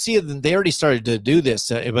 and you see they already started to do this,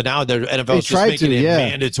 but now the NFL is just making it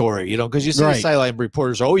mandatory, because you see the sideline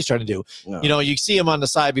reporters are always trying to do. No. You see them on the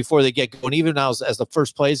side before they get going, even now as the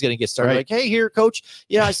first play is going to get started. Like, hey, here, coach,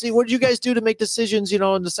 I see. What did you guys do to make decisions, in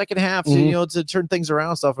the second half, to turn things around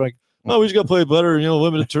and stuff? Like, oh, we just got to play better,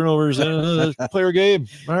 limited turnovers, player game.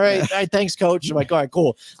 All right, thanks, coach. I'm like, all right,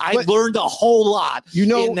 cool. I learned a whole lot,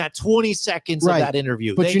 in that 20 seconds of that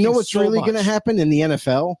interview. But what's really going to happen in the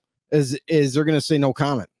NFL is they're going to say no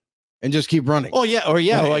comment and just keep running. Oh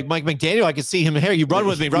yeah, like Mike McDaniel, I can see him here. You run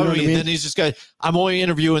with me, run with me. And then he's just going, I'm only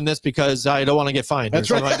interviewing this because I don't want to get fined. That's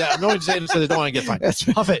right. Like that. I'm only saying this because I don't want to get fined. That's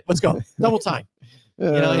right. Huff it. Let's go. Double time.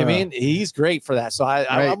 You know what I mean? He's great for that. So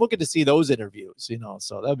I'm looking to see those interviews,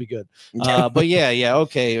 so that'd be good. But yeah.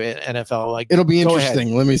 Okay. NFL, like, it'll be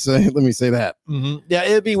interesting. Let me say that. Yeah.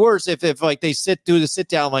 It'd be worse if like they do the sit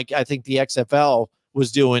down, like I think the XFL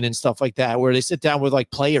was doing and stuff like that, where they sit down with like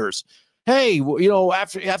players. Hey,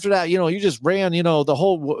 after that, you just ran, the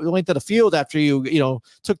whole length of the field after you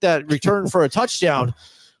took that return for a touchdown.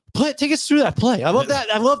 Take us through that play. I love that.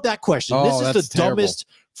 I love that question. This is the dumbest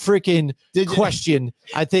freaking question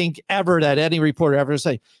I think ever that any reporter ever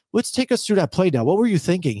say. Let's take us through that play now. What were you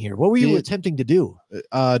thinking here? What were you attempting to do?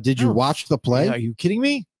 Did you watch the play? Are you kidding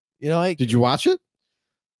me? Did you watch it?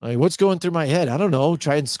 Like, what's going through my head? I don't know.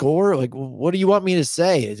 Try and score. Like, what do you want me to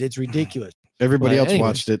say? It's ridiculous. Everybody else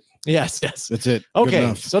watched it. Yes. That's it.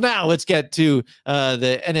 Okay. So now let's get to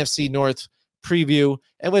the NFC North preview,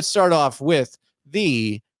 and let's start off with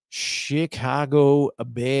the Chicago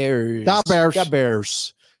Bears. The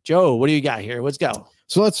Bears. Joe, what do you got here? Let's go.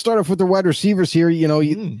 So let's start off with the wide receivers here.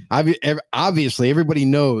 Obviously everybody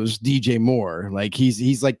knows DJ Moore. Like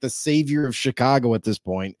he's like the savior of Chicago at this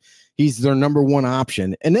point. He's their number one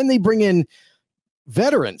option. And then they bring in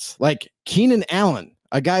veterans like Keenan Allen,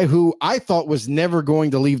 a guy who I thought was never going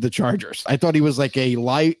to leave the Chargers. I thought he was like a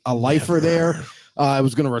lifer there. I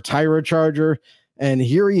was going to retire a Charger. And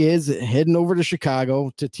here he is heading over to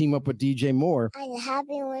Chicago to team up with DJ Moore. I'm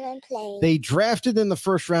happy when I'm playing. They drafted in the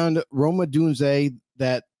first round Roma Dunze,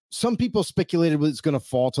 that some people speculated was going to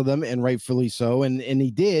fall to them, and rightfully so. And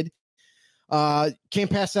he did.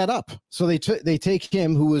 Can't pass that up. So they take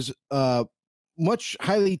him, who was much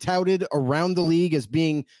highly touted around the league as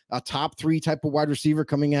being a top 3 type of wide receiver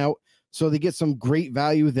coming out. So they get some great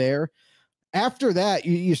value there. After that,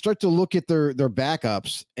 you start to look at their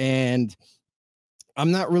backups, and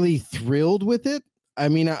I'm not really thrilled with it. I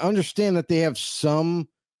mean, I understand that they have some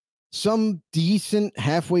decent,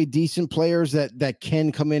 halfway decent players that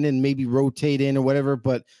can come in and maybe rotate in or whatever,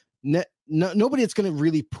 but nobody that's going to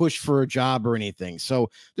really push for a job or anything. So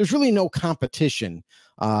there's really no competition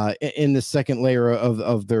in the second layer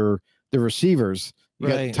of their receivers. You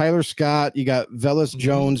got Tyler Scott, you got Velus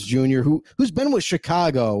Jones Jr., who's been with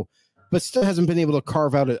Chicago, but still hasn't been able to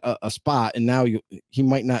carve out a spot, and now he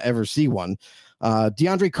might not ever see one.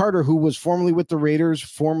 DeAndre Carter, who was formerly with the Raiders,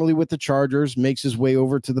 formerly with the Chargers, makes his way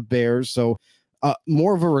over to the Bears. So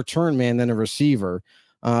more of a return man than a receiver.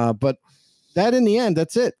 But that in the end,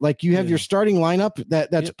 that's it. Like you have your starting lineup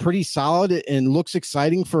that's pretty solid and looks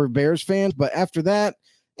exciting for Bears fans. But after that,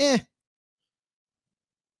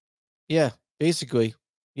 Yeah, basically.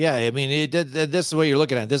 Yeah, I mean, this is what you're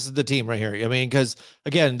looking at. This is the team right here. I mean, because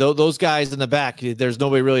again, those guys in the back, there's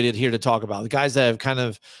nobody really here to talk about. The guys that have kind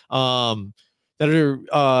of that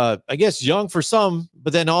are I guess young for some,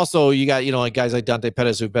 but then also you got like guys like Dante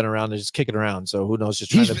Pettis who've been around and just kicking around. So who knows, just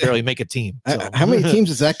trying to barely make a team. So. How many teams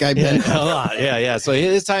has that guy been? A lot. Yeah. So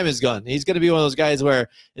his time is gone. He's going to be one of those guys where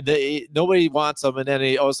nobody wants him, and then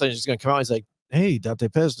all of a sudden he's going to come out. He's like, hey, Dante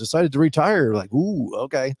Pettis decided to retire. Like, ooh,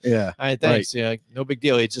 okay. Yeah. All right, thanks. Right. Yeah, no big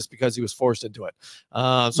deal. It's just because he was forced into it.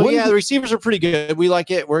 The receivers are pretty good. We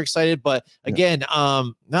like it. We're excited. But again,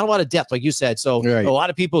 not a lot of depth, like you said. So a lot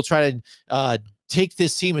of people try to take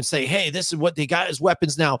this team and say, hey, this is what they got as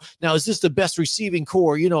weapons now. Now, is this the best receiving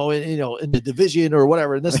core, in the division or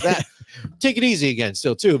whatever, and this, that. Take it easy again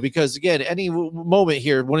still, too, because, again, any moment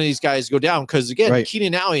here, one of these guys go down because, again,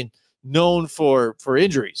 Keenan Allen, known for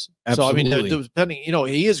injuries. Absolutely. So I mean, depending,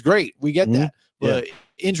 he is great. We get that, but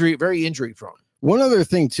very injury prone. One other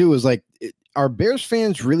thing too is like, are Bears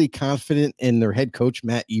fans really confident in their head coach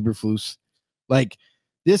Matt Eberflus? Like,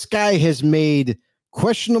 this guy has made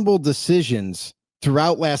questionable decisions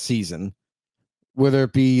throughout last season, whether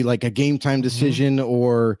it be like a game time decision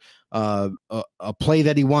or a play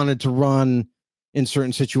that he wanted to run in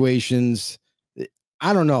certain situations.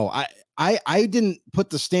 I don't know. I didn't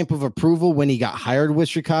put the stamp of approval when he got hired with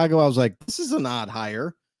Chicago. I was like, this is an odd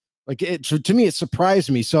hire. Like, to me, it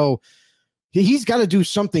surprised me. So he's got to do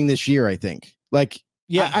something this year, I think. Like,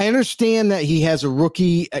 I understand that he has a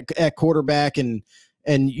rookie at quarterback and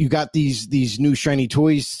you got these new shiny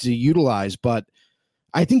toys to utilize, but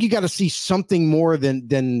I think you got to see something more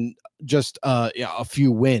than just a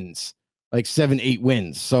few wins, like 7-8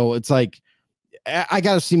 wins. So it's like, I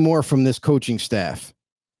got to see more from this coaching staff.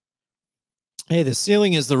 Hey, the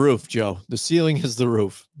ceiling is the roof, Joe. The ceiling is the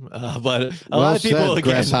roof. But a lot of people,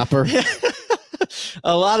 again, grasshopper.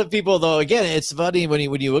 A lot of people, though, again, it's funny when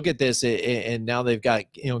you look at this, and now they've got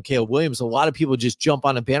Caleb Williams. A lot of people just jump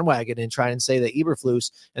on a bandwagon and try and say that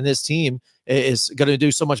Eberflus and this team is going to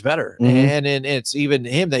do so much better. And it's even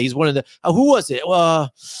him that he's one of the who was it?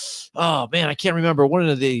 Oh man, I can't remember one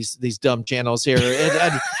of these dumb channels here.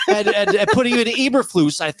 And put even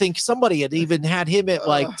Eberflus. I think somebody had even had him at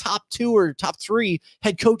like top 2 or top 3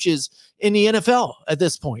 head coaches in the NFL at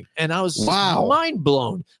this point. And I was just mind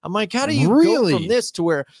blown. I'm like, how do you go from this to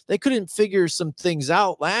where they couldn't figure some things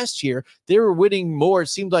out last year? They were winning more, it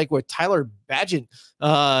seemed like, with Tyler Badgett,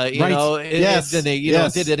 than they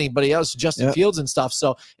did anybody else, Justin Fields and stuff.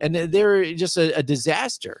 So, and they're just a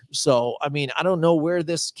disaster. So, I mean, I don't know where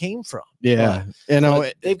this came from. Yeah,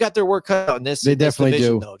 they've got their work cut on this. They definitely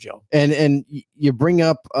division, do, though, Joe. And you bring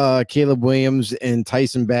up Caleb Williams and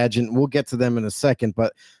Tyson Badgett. We'll get to them in a second,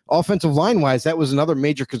 but offensive line wise, that was another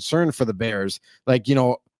major concern for the Bears. Like,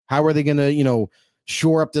 how are they going to,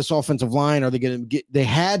 shore up this offensive line? Are they going to get? They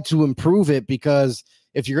had to improve it because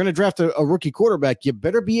if you're going to draft a rookie quarterback, you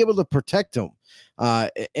better be able to protect him.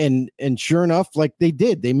 And sure enough, like they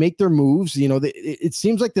did, they make their moves. It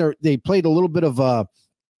seems like they played a little bit of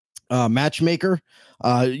a matchmaker,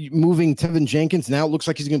 moving Tevin Jenkins. Now it looks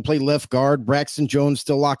like he's going to play left guard. Braxton Jones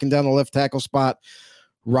still locking down the left tackle spot.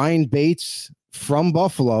 Ryan Bates from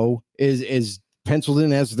Buffalo is penciled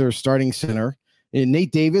in as their starting center. And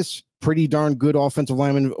Nate Davis, pretty darn good offensive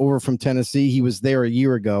lineman over from Tennessee. He was there a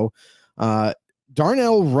year ago.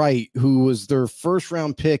 Darnell Wright, who was their first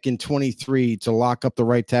round pick in 23 to lock up the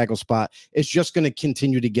right tackle spot, is just going to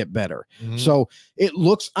continue to get better. So it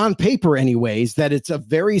looks on paper anyways, that it's a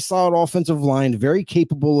very solid offensive line, very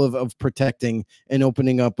capable of protecting and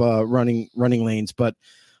opening up running lanes. But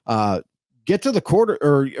get to the quarter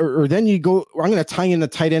or then you go, I'm going to tie in the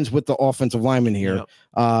tight ends with the offensive lineman here.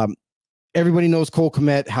 Everybody knows Cole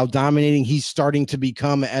Kmet, how dominating he's starting to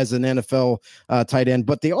become as an NFL tight end,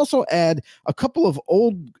 but they also add a couple of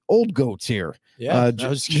old goats here. Yeah,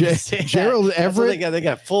 Gerald Everett. They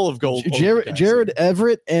got full of gold. Jared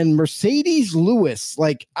Everett and Mercedes Lewis.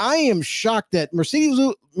 Like, I am shocked that Mercedes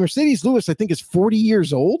Lewis, I think, is 40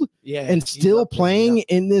 years old, and still playing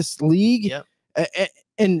in this league.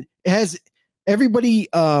 And has everybody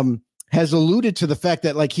has alluded to the fact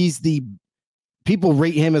that like people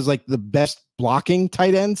rate him as like the best blocking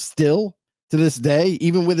tight end still to this day,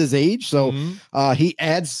 even with his age. So he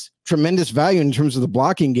adds tremendous value in terms of the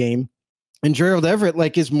blocking game. And Gerald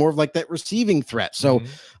Everett is more of like that receiving threat. So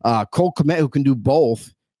Cole Kmet, who can do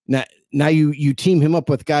both. Now you team him up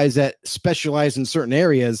with guys that specialize in certain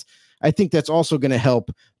areas. I think that's also going to help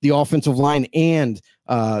the offensive line and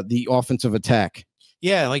the offensive attack.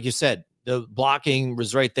 Yeah, like you said, the blocking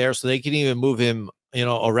was right there, so they can even move him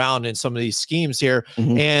around in some of these schemes here.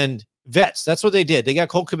 And Vets. That's what they did. They got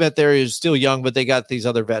Cole Kmet there, who's still young, but they got these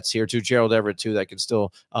other vets here too. Gerald Everett too, that can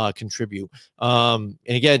still contribute. And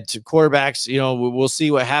again, to quarterbacks, we'll see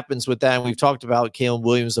what happens with that. And we've talked about Caleb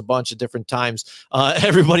Williams a bunch of different times.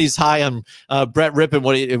 Everybody's high on Brett Rippon,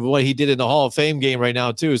 what he did in the Hall of Fame game right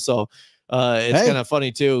now too. So it's kind of funny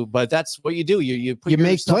too, but that's what you do. You put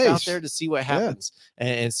your stuff out there to see what happens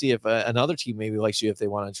and see if another team maybe likes you if they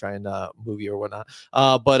want to try and move you or whatnot.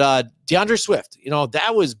 But DeAndre Swift,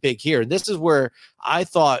 that was big here. And this is where I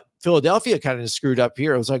thought Philadelphia kind of screwed up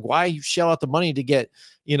here. I was like, why you shell out the money to get,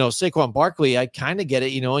 Saquon Barkley? I kind of get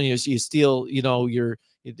it, and you steal, the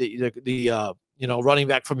running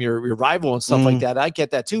back from your rival and stuff like that. I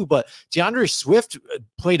get that too. But DeAndre Swift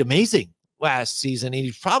played amazing last season.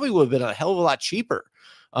 He probably would have been a hell of a lot cheaper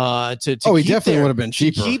he definitely would have been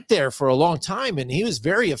cheaper to keep there for a long time, and he was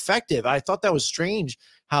very effective. I thought that was strange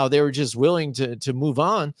how they were just willing to move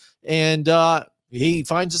on, and he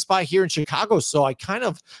finds a spot here in Chicago. So I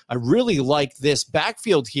really like this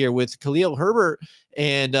backfield here with Khalil Herbert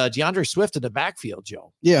and DeAndre Swift in the backfield,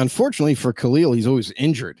 Joe. Yeah, unfortunately for Khalil, he's always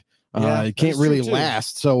injured. He can't really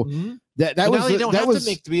last. So that was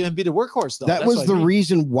to be the workhorse though. That was the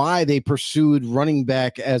reason why they pursued running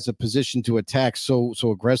back as a position to attack so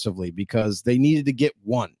aggressively, because they needed to get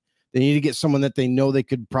one. They needed to get someone that they know they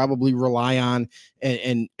could probably rely on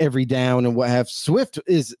and every down and what have. Swift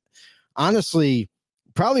is honestly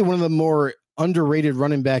probably one of the more underrated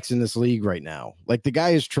running backs in this league right now. Like, the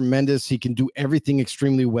guy is tremendous. He can do everything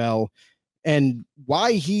extremely well. And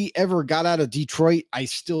why he ever got out of Detroit, I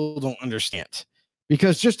still don't understand.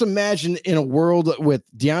 Because just imagine in a world with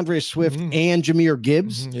DeAndre Swift and Jahmyr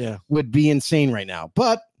Gibbs would be insane right now.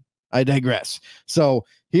 But I digress. So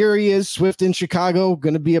here he is, Swift in Chicago,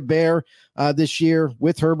 going to be a Bear this year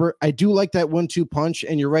with Herbert. I do like that 1-2 punch.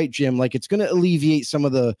 And you're right, Jim. Like, it's going to alleviate some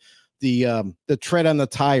of the tread on the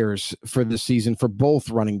tires for this season for both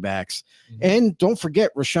running backs. And don't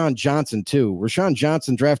forget Rashawn Johnson too. Rashawn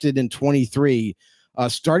Johnson, drafted in 23,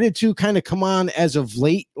 started to kind of come on as of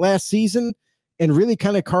late last season and really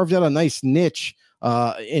kind of carved out a nice niche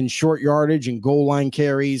in short yardage and goal line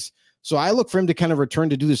carries. So I look for him to kind of return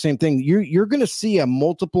to do the same thing. You're going to see a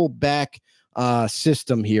multiple back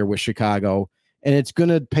system here with Chicago, and it's going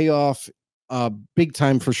to pay off big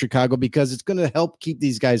time for Chicago, because it's going to help keep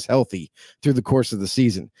these guys healthy through the course of the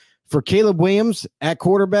season. For Caleb Williams at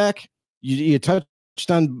quarterback, you touched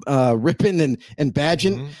on Rippon and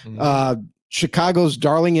Bagent, Chicago's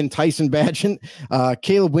darling and Tyson Bagent.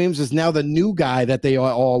 Caleb Williams is now the new guy that they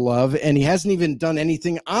all love, and he hasn't even done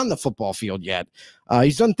anything on the football field yet.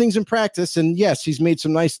 He's done things in practice, and yes, he's made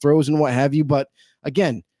some nice throws and what have you, but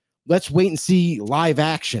again, let's wait and see live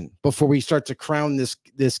action before we start to crown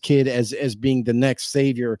this kid as being the next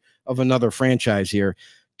savior of another franchise here.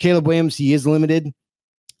 Caleb Williams, he is limited.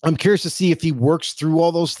 I'm curious to see if he works through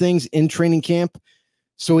all those things in training camp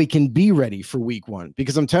so he can be ready for week 1.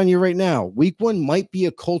 Because I'm telling you right now, week 1 might be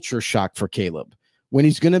a culture shock for Caleb, when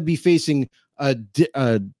he's going to be facing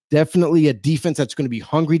definitely a defense that's going to be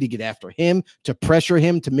hungry to get after him, to pressure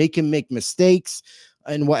him, to make him make mistakes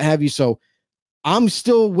and what have you. So I'm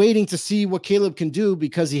still waiting to see what Caleb can do,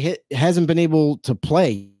 because he hasn't been able to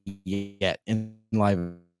play yet in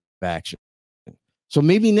live action. So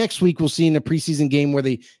maybe next week we'll see in a preseason game where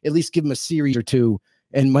they at least give him a series or two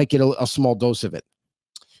and might get a small dose of it.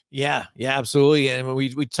 Yeah, absolutely. And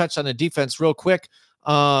we touched on the defense real quick.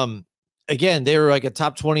 Again, they were like a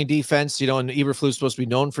top 20 defense, and Eberflus supposed to be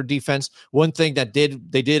known for defense. One thing that they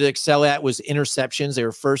did excel at was interceptions. They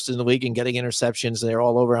were first in the league in getting interceptions. They're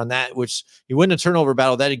all over on that, which you win a turnover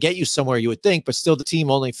battle. That'd get you somewhere, you would think, but still the team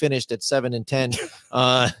only finished at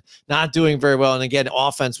 7-10, not doing very well. And again,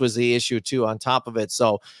 offense was the issue too on top of it.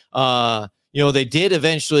 So, they did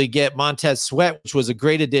eventually get Montez Sweat, which was a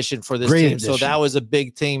great addition for this team. So that was a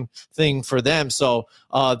big thing for them. So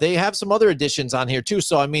they have some other additions on here too.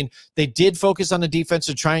 So, I mean, they did focus on the defense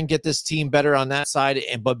to try and get this team better on that side.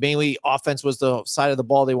 But mainly offense was the side of the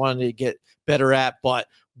ball they wanted to get better at. But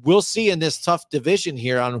we'll see in this tough division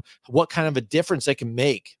here on what kind of a difference they can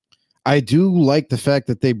make. I do like the fact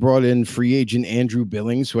that they brought in free agent Andrew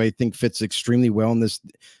Billings, who I think fits extremely well in this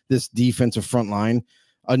defensive front line.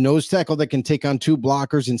 A nose tackle that can take on 2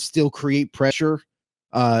 blockers and still create pressure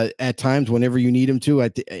at times whenever you need him to,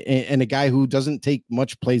 and a guy who doesn't take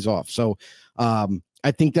much plays off. So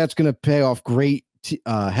I think that's going to pay off great,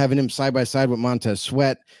 having him side by side with Montez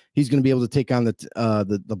Sweat. He's going to be able to take on the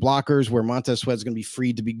blockers, where Montez Sweat is going to be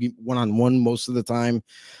free to be one-on-one most of the time.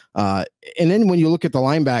 And then when you look at the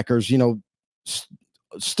linebackers,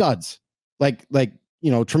 studs like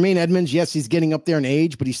Tremaine Edmonds, yes, he's getting up there in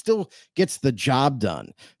age, but he still gets the job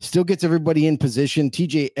done, still gets everybody in position.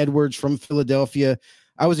 TJ Edwards from Philadelphia,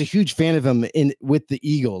 I was a huge fan of him with the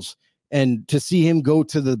Eagles, and to see him go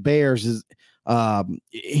to the Bears is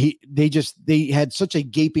they had such a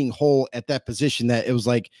gaping hole at that position that it was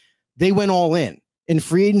like they went all in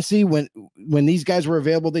free agency. When these guys were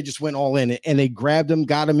available, they just went all in, and they grabbed him,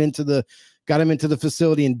 got him into the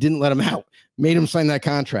facility and didn't let him out, made him sign that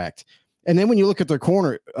contract. And then when you look at their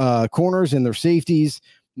corners and their safeties,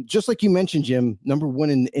 just like you mentioned, Jim, number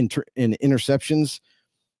one in interceptions.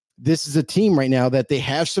 This is a team right now that they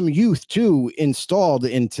have some youth too installed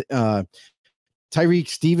in Tyreek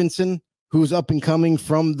Stevenson, who's up and coming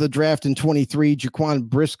from the draft in 23, Jaquan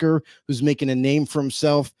Brisker, who's making a name for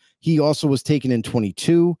himself. He also was taken in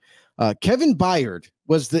 22. Kevin Byard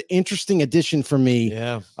was the interesting addition for me.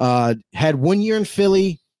 Yeah. Had 1 year in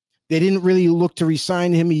Philly. They didn't really look to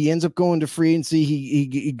re-sign him. He ends up going to free agency.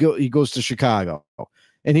 He goes to Chicago,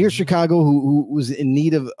 and here's Chicago, who was in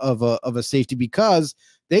need of a safety because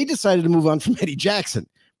they decided to move on from Eddie Jackson.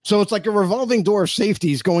 So it's like a revolving door of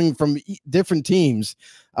safeties going from different teams.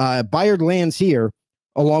 Byard lands here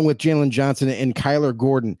along with Jalen Johnson and Kyler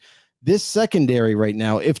Gordon. This secondary right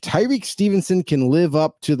now, if Tyreek Stevenson can live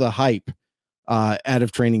up to the hype out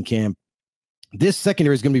of training camp, this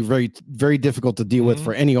secondary is going to be very, very difficult to deal with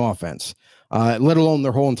for any offense, let alone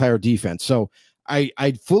their whole entire defense. So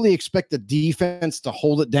I fully expect the defense to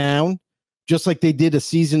hold it down just like they did a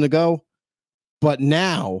season ago. But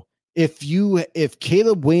now, if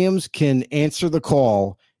Caleb Williams can answer the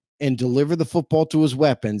call and deliver the football to his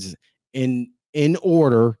weapons in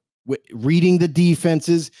order, reading the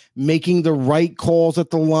defenses, making the right calls at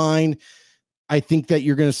the line, I think that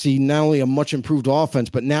you're going to see not only a much improved offense,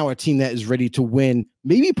 but now a team that is ready to win,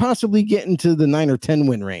 maybe possibly get into the 9 or 10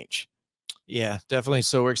 win range. Yeah, definitely.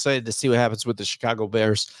 So we're excited to see what happens with the Chicago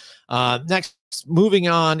Bears. Next, moving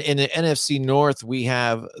on in the NFC North, we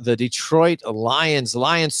have the Detroit Lions.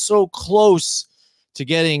 Lions so close to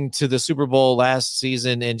getting to the Super Bowl last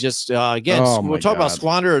season. And just, again, we're talking about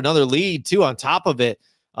squander another lead, too, on top of it.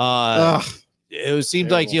 It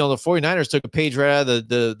seemed like, the 49ers took a page right out of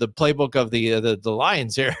the playbook of the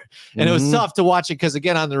Lions here. And it was tough to watch it because,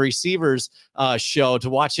 again, on the receivers show, to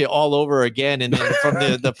watch it all over again. And then from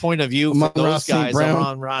the point of view from those guys,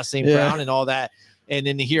 Amon-Ra St. Brown and all that. And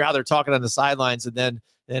then to hear how they're talking on the sidelines, and then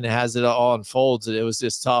it has it all unfolds. It was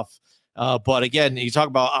just tough. But again, you talk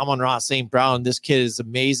about Amon-Ra St. Brown. This kid is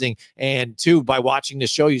amazing. And too, by watching the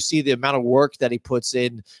show, you see the amount of work that he puts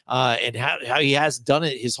in and how he has done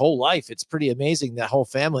it his whole life. It's pretty amazing, that whole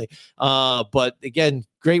family. But again,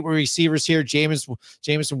 great receivers here. Jameson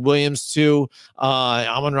Williams too.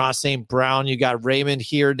 Amon-Ra St. Brown. You got Raymond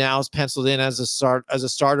here now is penciled in as a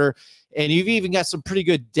starter. And you've even got some pretty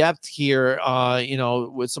good depth here,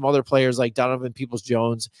 with some other players like Donovan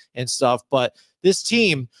Peoples-Jones and stuff. But this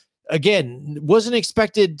team, again, wasn't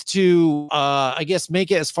expected to,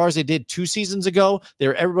 make it as far as they did 2 seasons ago.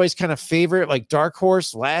 They're everybody's kind of favorite, like dark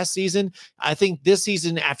horse last season. I think this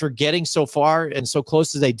season, after getting so far and so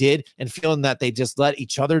close as they did and feeling that they just let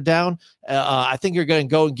each other down, I think you're going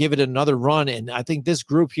to go and give it another run. And I think this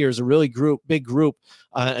group here is a really big group,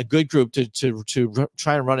 a good group to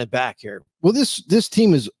try and run it back here. Well, this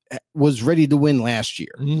team was ready to win last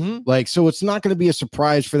year. So it's not going to be a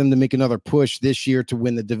surprise for them to make another push this year to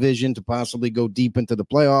win the division, to possibly go deep into the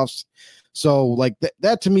playoffs. So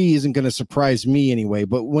that to me isn't going to surprise me anyway.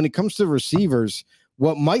 But when it comes to receivers,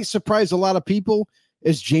 what might surprise a lot of people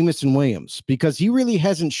is Jameson Williams, because he really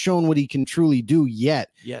hasn't shown what he can truly do yet.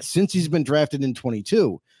 Yes. Since he's been drafted in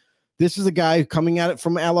 22. This is a guy coming at it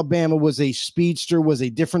from Alabama, was a speedster, was a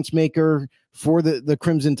difference maker for the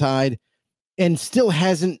Crimson Tide, and still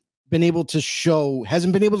hasn't been able to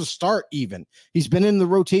start even. He's been in the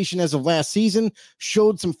rotation as of last season,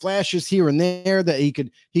 showed some flashes here and there that he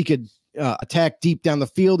could attack deep down the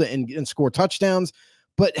field and score touchdowns,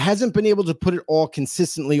 but hasn't been able to put it all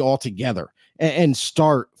consistently all together and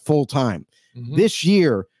start full time. This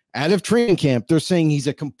year, out of training camp, they're saying he's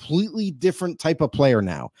a completely different type of player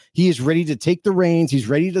now. He is ready to take the reins. He's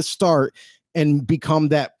ready to start and become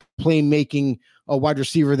that playmaking wide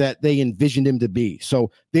receiver that they envisioned him to be.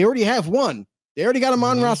 So they already have one. They already got him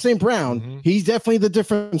on Ross St. Brown. He's definitely the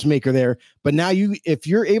difference maker there. But now if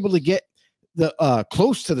you're able to get the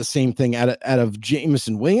close to the same thing out of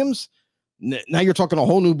Jameson Williams, now you're talking a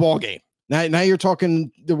whole new ball game. Now you're talking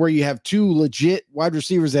where you have 2 legit wide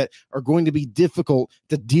receivers that are going to be difficult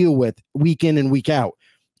to deal with week in and week out.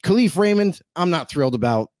 Khalif Raymond, I'm not thrilled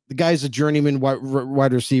about. The guy's a journeyman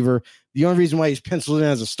wide receiver. The only reason why he's penciled in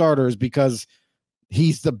as a starter is because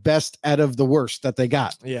he's the best out of the worst that they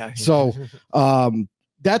got. Yeah. So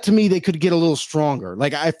that to me, they could get a little stronger.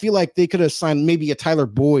 Like, I feel like they could have signed maybe a Tyler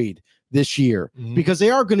Boyd this year because they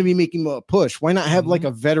are going to be making a push. Why not have like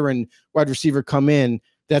a veteran wide receiver come in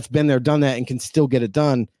that's been there, done that, and can still get it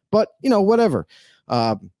done? But, whatever.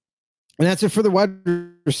 And that's it for the wide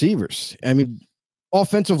receivers. I mean,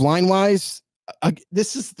 offensive line wise,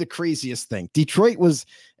 this is the craziest thing.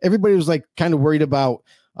 Everybody was like kind of worried about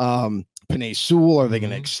Penei Sewell. Are they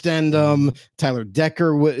going to extend him? Tyler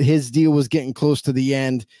Decker, his deal was getting close to the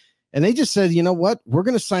end. And they just said, you know what? We're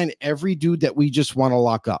going to sign every dude that we just want to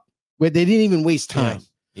lock up. They didn't even waste time.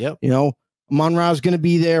 Yep. Amon-Ra is going to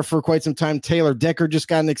be there for quite some time. Taylor Decker just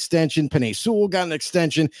got an extension. Penei Sewell got an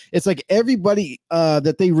extension. It's like everybody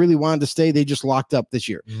that they really wanted to stay, they just locked up this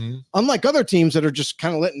year. Unlike other teams that are just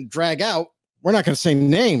kind of letting drag out. We're not going to say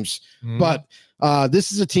names, but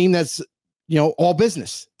this is a team that's, all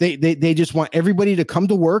business. They just want everybody to come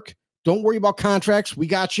to work. Don't worry about contracts. We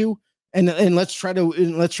got you. And let's try to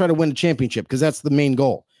win a championship, because that's the main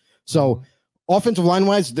goal. So offensive line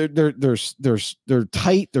wise, they're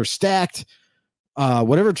tight, they're stacked,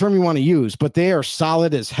 whatever term you want to use, but they are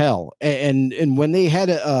solid as hell. And when they had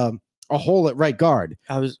a hole at right guard,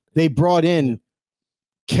 they brought in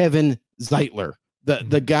Kevin Zeitler,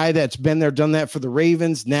 the guy that's been there, done that for the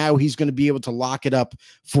Ravens. Now he's going to be able to lock it up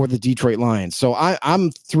for the Detroit Lions. So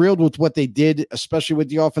I'm thrilled with what they did, especially with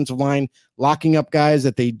the offensive line, locking up guys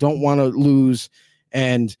that they don't want to lose,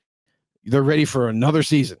 and they're ready for another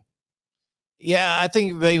season. Yeah, I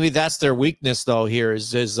think maybe that's their weakness, though, here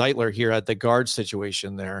is Zeitler here at the guard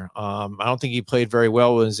situation there. I don't think he played very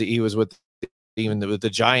well when he was with the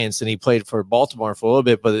Giants, and he played for Baltimore for a little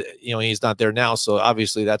bit, but he's not there now, so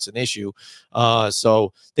obviously that's an issue.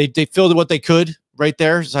 So they filled what they could right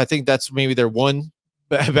there. So I think that's maybe their one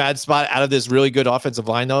bad spot out of this really good offensive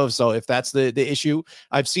line, though. So if that's the issue,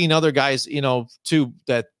 I've seen other guys, too,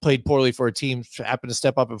 that played poorly for a team happen to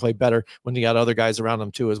step up and play better when you got other guys around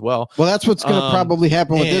them too as well. Well, that's what's going to probably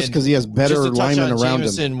happen with this, because he has better linemen around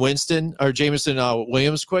him. Jameson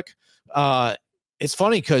Williams, quick. It's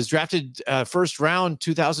funny because drafted first round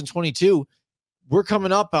 2022. We're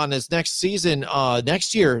coming up on his next season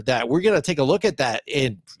next year that we're going to take a look at that.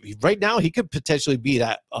 And right now he could potentially be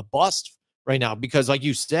a bust right now, because like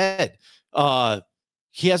you said,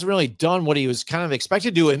 he hasn't really done what he was kind of expected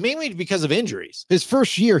to do, and mainly because of injuries. His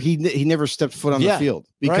first year, he never stepped foot on the field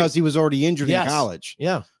because he was already injured in college.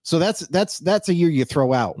 Yeah. So that's a year you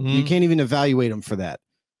throw out. You can't even evaluate him for that.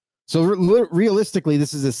 So realistically,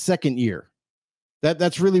 this is his second year.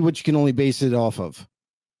 That's really what you can only base it off of.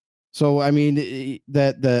 So, I mean,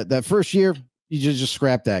 that first year, you just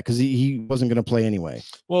scrap that, because he wasn't going to play anyway.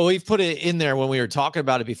 Well, we've put it in there when we were talking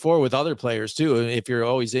about it before with other players too. And if you're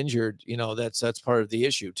always injured, that's part of the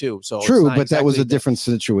issue too. So true, but that was a different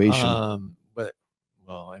situation. I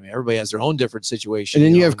mean, everybody has their own different situation. And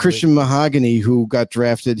then you have Christian Mahogany, who got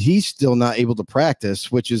drafted. He's still not able to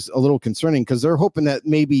practice, which is a little concerning, because they're hoping that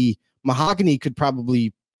maybe Mahogany could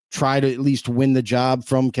probably try to at least win the job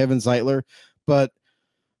from Kevin Zeitler. But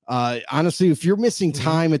honestly, if you're missing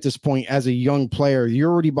time at this point as a young player,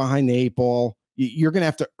 you're already behind the 8 ball. You're going to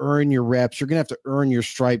have to earn your reps. You're going to have to earn your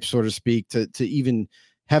stripes, so to speak, to even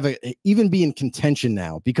be in contention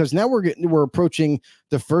now, because now we're approaching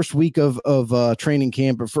the first week of training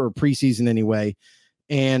camp, or for preseason anyway.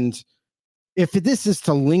 And if this is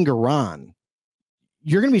to linger on,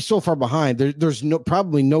 you're going to be so far behind. There's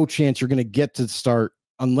probably no chance you're going to get to start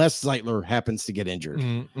unless Zeitler happens to get injured.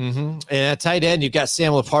 And at tight end, you've got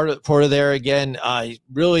Sam Laporta there again.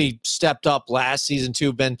 Really stepped up last season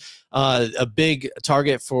too. Been a big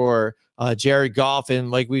target for Jared Goff,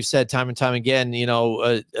 and like we've said time and time again,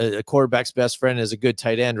 a quarterback's best friend is a good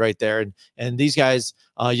tight end right there. And these guys,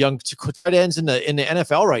 young tight ends in the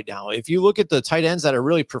NFL right now. If you look at the tight ends that are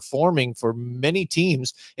really performing for many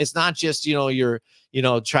teams, it's not just your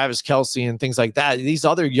Travis Kelce and things like that. These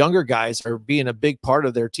other younger guys are being a big part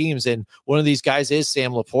of their teams, and one of these guys is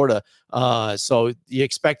Sam Laporta. So you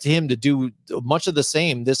expect him to do much of the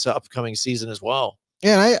same this upcoming season as well.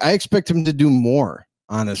 Yeah, and I expect him to do more,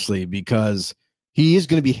 honestly, because he is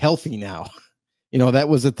going to be healthy now. That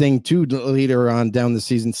was a thing too later on down the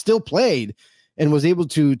season. Still played and was able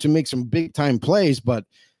to make some big time plays, but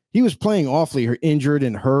he was playing awfully injured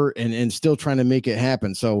and hurt and still trying to make it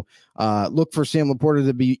happen. So look for Sam Laporta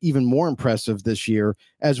to be even more impressive this year,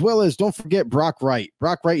 as well as don't forget Brock Wright.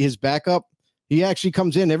 Brock Wright, his backup, he actually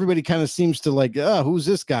comes in. Everybody kind of seems to like, who's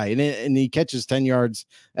this guy? And he catches 10 yards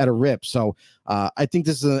at a rip. So I think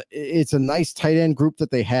it's a nice tight end group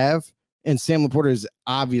that they have. And Sam Laporta is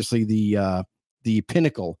obviously the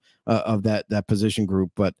pinnacle of that position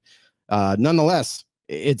group. But nonetheless,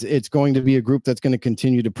 it's going to be a group that's going to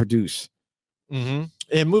continue to produce. Mm-hmm.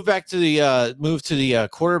 And move to the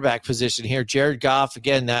quarterback position here. Jared Goff,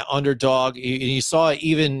 again, that underdog. You saw it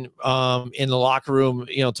even in the locker room,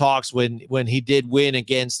 talks when he did win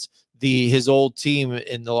against his old team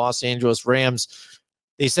in the Los Angeles Rams.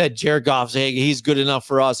 They said Jared Goff's, hey, he's good enough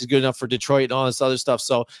for us. He's good enough for Detroit and all this other stuff.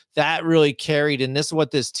 So that really carried, and this is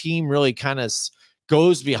what this team really kind of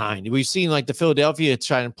goes behind. We've seen like the Philadelphia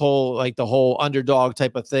trying to pull like the whole underdog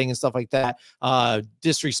type of thing and stuff like that,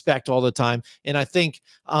 disrespect all the time. And I think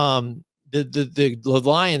the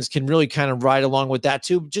Lions can really kind of ride along with that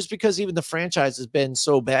too, just because even the franchise has been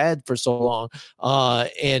so bad for so long.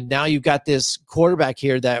 And now you've got this quarterback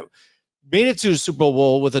here that made it to the Super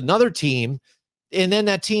Bowl with another team. And then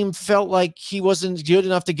that team felt like he wasn't good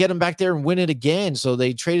enough to get him back there and win it again. So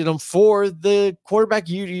they traded him for the quarterback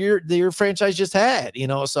your franchise just had,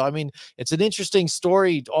 So, I mean, it's an interesting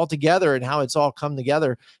story altogether and how it's all come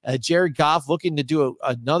together. Jared Goff looking to do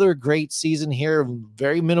another great season here,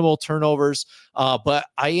 very minimal turnovers. But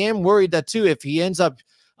I am worried that, too, if he ends up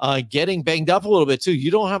getting banged up a little bit too,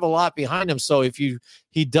 you don't have a lot behind him. So if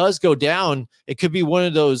he does go down, it could be one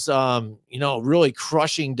of those, really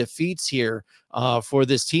crushing defeats here for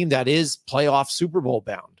this team that is playoff Super Bowl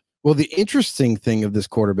bound. Well, the interesting thing of this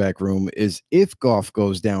quarterback room is if Goff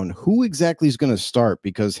goes down, who exactly is going to start?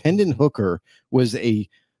 Because Hendon Hooker was a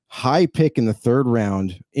high pick in the 3rd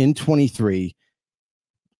round in 23.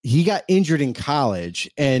 He got injured in college,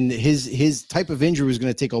 and his type of injury was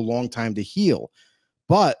going to take a long time to heal.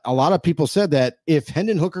 But a lot of people said that if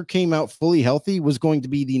Hendon Hooker came out fully healthy, was going to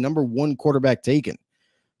be the number 1 quarterback taken.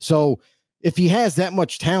 So if he has that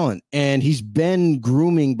much talent and he's been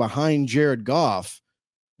grooming behind Jared Goff,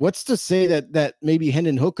 what's to say that maybe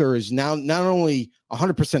Hendon Hooker is now not only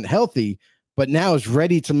 100% healthy, but now is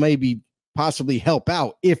ready to maybe possibly help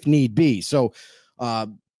out if need be. So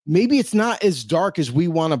maybe it's not as dark as we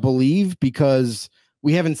want to believe, because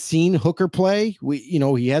we haven't seen Hooker play.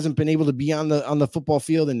 He hasn't been able to be on the football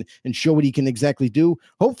field and show what he can exactly do.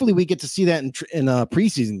 Hopefully we get to see that in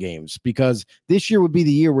preseason games, because this year would be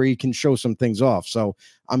the year where he can show some things off. So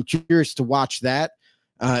I'm curious to watch that.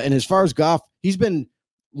 And as far as Goff, he's been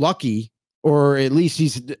lucky, or at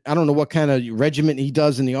least I don't know what kind of regimen he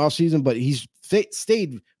does in the offseason, but he's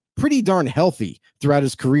stayed pretty darn healthy throughout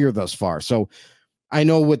his career thus far. So I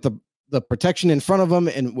know with the protection in front of him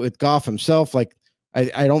and with Goff himself, like,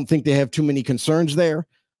 I don't think they have too many concerns there.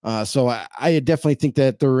 So I definitely think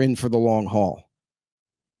that they're in for the long haul.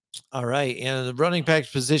 All right. And the running back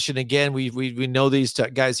position, again, we know these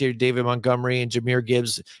guys here, David Montgomery and Jahmyr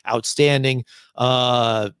Gibbs, outstanding.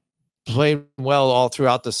 Played well all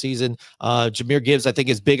throughout the season. Jahmyr Gibbs, I think,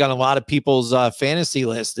 is big on a lot of people's fantasy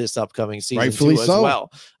list this upcoming season. Rightfully too, so. As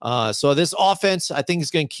well. So this offense, I think, is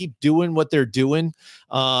going to keep doing what they're doing.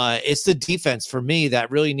 It's the defense for me that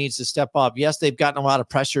really needs to step up. Yes, they've gotten a lot of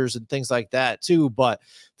pressures and things like that too, but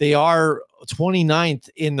they are 29th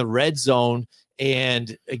in the red zone.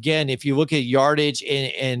 And again, if you look at yardage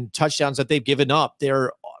and touchdowns that they've given up,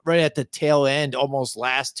 they're right at the tail end, almost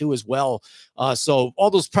last too as well. So all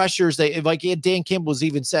those pressures, like Dan Campbell's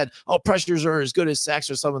even said, pressures are as good as sacks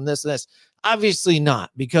or something, this and this. Obviously not,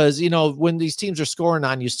 because, when these teams are scoring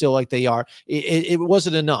on you still like they are, it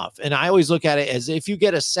wasn't enough. And I always look at it as if you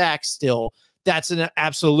get a sack still, that's an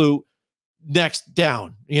absolute next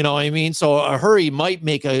down, you know what I mean? So a hurry might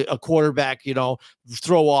make a quarterback,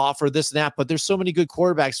 throw off or this and that, but there's so many good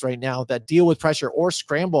quarterbacks right now that deal with pressure or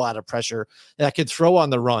scramble out of pressure that can throw on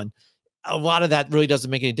the run. A lot of that really doesn't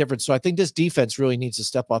make any difference. So I think this defense really needs to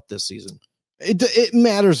step up this season. It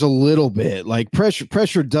matters a little bit. Like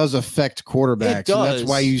pressure does affect quarterbacks. It does. And that's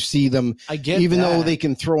why you see them, even though they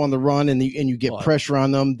can throw on the run and you get pressure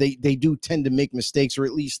on them, they do tend to make mistakes, or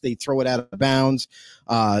at least they throw it out of bounds.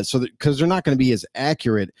 Because they're not going to be as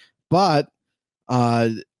accurate. But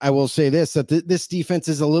I will say this, that this defense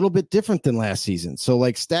is a little bit different than last season. So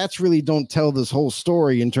like stats really don't tell this whole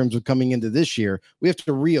story in terms of coming into this year. We have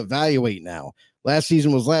to reevaluate now. Last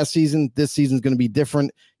season was last season. This season is going to be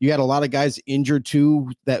different. You had a lot of guys injured too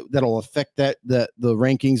that'll affect the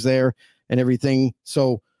rankings there and everything.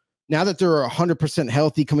 So now that they're 100%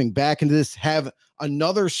 healthy coming back into this, have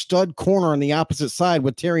another stud corner on the opposite side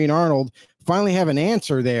with Terry and Arnold, finally have an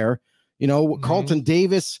answer there. Carlton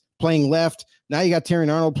Davis playing left. Now you got Terry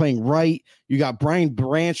and Arnold playing right. You got Brian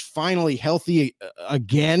Branch finally healthy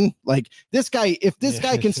again. Like this guy, if this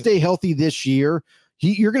guy can stay healthy this year,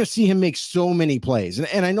 you're going to see him make so many plays.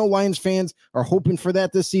 And I know Lions fans are hoping for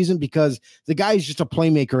that this season, because the guy is just a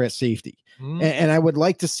playmaker at safety. And I would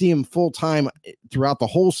like to see him full time throughout the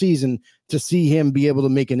whole season to see him be able to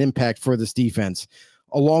make an impact for this defense.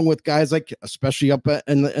 along with guys like, especially up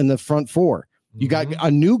in the front four. You got a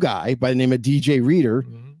new guy by the name of DJ Reader.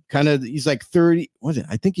 He's like 30.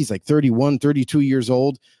 I think he's like 31, 32 years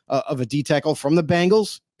old, of a D tackle from the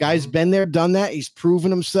Bengals. Guy's been there, done that. He's proven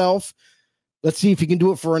himself. Let's see if he can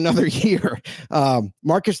do it for another year.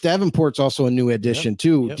 Marcus Davenport's also a new addition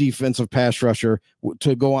too, defensive pass rusher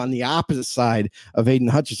to go on the opposite side of Aiden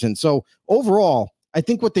Hutchinson. So overall, I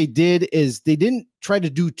think what they did is they didn't try to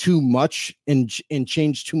do too much and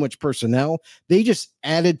change too much personnel. They just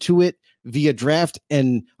added to it via draft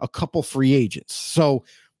and a couple free agents. So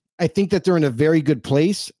I think that they're in a very good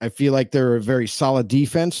place. I feel like they're a very solid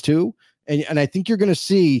defense too. And I think you're going to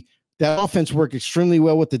see that offense work extremely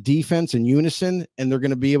well with the defense in unison, and they're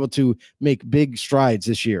going to be able to make big strides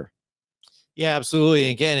this year. Yeah, absolutely.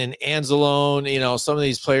 Again, in Anzalone, some of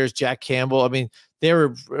these players, Jack Campbell, I mean, they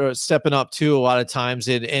were stepping up too a lot of times.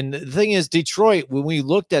 And the thing is, Detroit, when we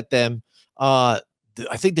looked at them,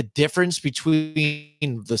 I think the difference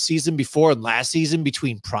between the season before and last season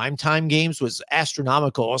between primetime games was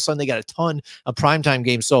astronomical. All of a sudden, they got a ton of primetime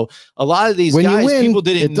games. So a lot of these guys, people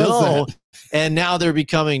didn't know, and now they're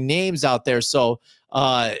becoming names out there. So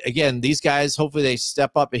again, these guys, hopefully they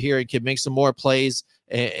step up here and can make some more plays.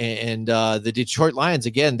 And the Detroit Lions,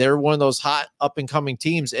 again, they're one of those hot up-and-coming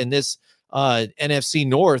teams. And this NFC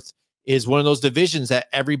North is one of those divisions that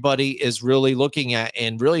everybody is really looking at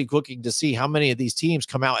and really looking to see how many of these teams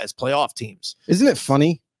come out as playoff teams. Isn't it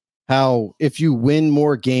funny how if you win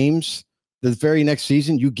more games the very next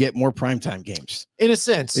season, you get more primetime games? In a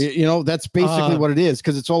sense, that's basically what it is,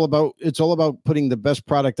 because it's all about putting the best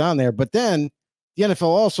product on there. But then the NFL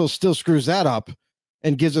also still screws that up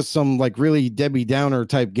and gives us some like really Debbie Downer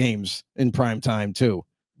type games in primetime too.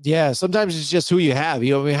 Yeah, sometimes it's just who you have. I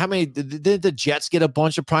mean, how many did the Jets get a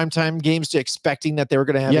bunch of primetime games to expecting that they were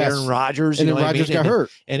going to have Aaron Rodgers? And then Rodgers got hurt,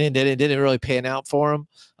 and it didn't really pan out for him.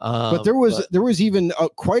 But there was even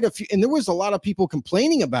quite a few, and there was a lot of people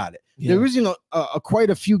complaining about it. Yeah. There was quite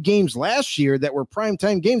a few games last year that were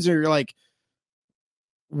primetime games, and you're like,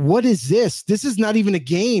 what is this? This is not even a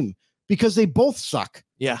game, because they both suck.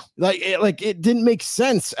 Yeah. Like it didn't make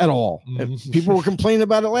sense at all. People were complaining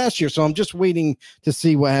about it last year. So I'm just waiting to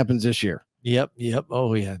see what happens this year. Yep.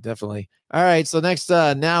 Oh yeah, definitely. All right. So next,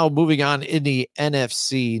 now moving on in the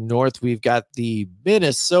NFC North, we've got the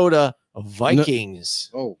Minnesota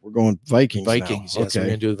Vikings. We're going Vikings. Vikings. Now. Yes. We're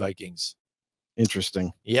going to do the Vikings.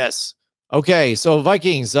 Interesting. Yes. Okay, so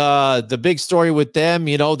Vikings, the big story with them,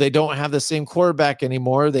 they don't have the same quarterback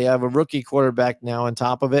anymore. They have a rookie quarterback now on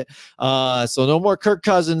top of it. So no more Kirk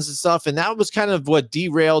Cousins and stuff. And that was kind of what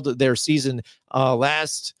derailed their season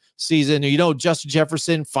last season. Justin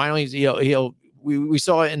Jefferson finally, we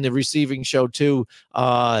saw it in the receiving show too.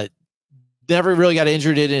 Never really got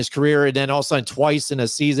injured in his career, and then all of a sudden twice in a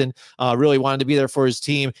season really wanted to be there for his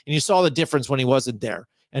team. And you saw the difference when he wasn't there.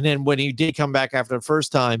 And then when he did come back after the first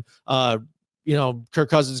time, Kirk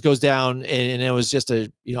Cousins goes down, and it was just a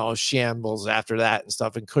shambles after that and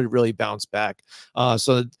stuff, and couldn't really bounce back.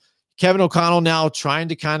 So Kevin O'Connell now trying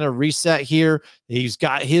to kind of reset here. He's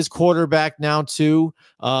got his quarterback now too,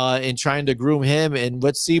 and trying to groom him. And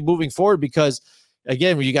let's see moving forward, because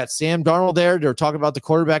again, when you got Sam Darnold there, they're talking about the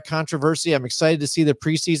quarterback controversy. I'm excited to see the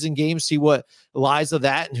preseason games, see what lies of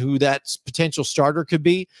that and who that potential starter could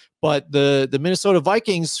be. But the Minnesota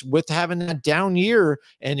Vikings, with having that down year,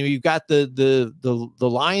 and you've got the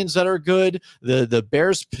Lions that are good, the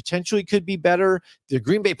Bears potentially could be better. The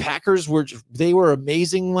Green Bay Packers were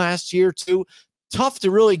amazing last year too. Tough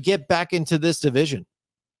to really get back into this division.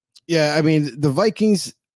 Yeah, I mean, the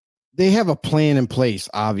Vikings, they have a plan in place,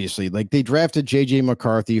 obviously. Like, they drafted JJ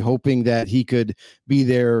McCarthy, hoping that he could be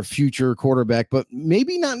their future quarterback, but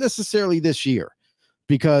maybe not necessarily this year,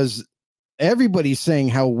 because everybody's saying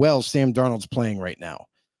how well Sam Darnold's playing right now.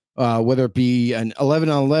 Whether it be an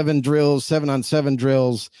 11-on-11 drills, 7-on-7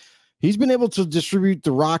 drills, he's been able to distribute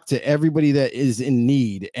the rock to everybody that is in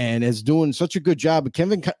need and is doing such a good job.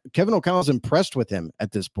 Kevin O'Connell's impressed with him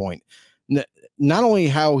at this point. Not only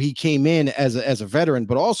how he came in as a veteran,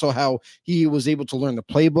 but also how he was able to learn the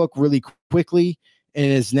playbook really quickly and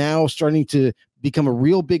is now starting to become a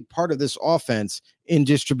real big part of this offense in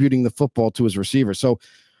distributing the football to his receivers. So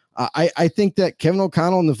I think that Kevin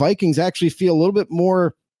O'Connell and the Vikings actually feel a little bit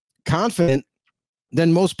more confident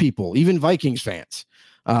than most people, even Vikings fans,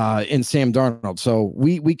 in Sam Darnold. So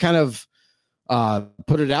we kind of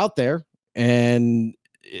put it out there, and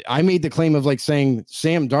I made the claim of saying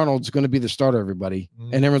Sam Darnold's going to be the starter, everybody.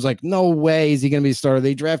 And everyone's like, no way is he going to be the starter.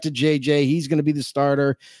 They drafted JJ. He's going to be the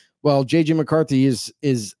starter. Well, JJ McCarthy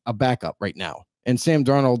is a backup right now. And Sam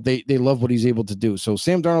Darnold, they love what he's able to do. So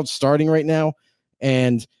Sam Darnold's starting right now.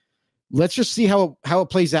 And let's just see how it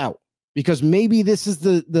plays out, because maybe this is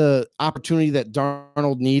the opportunity that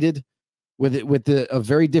Darnold needed with a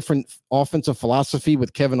very different offensive philosophy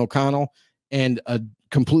with Kevin O'Connell and a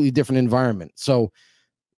completely different environment. So,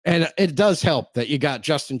 and it does help that you got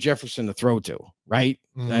Justin Jefferson to throw to, right?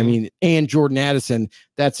 Mm-hmm. I mean, and Jordan Addison,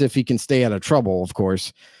 that's if he can stay out of trouble, of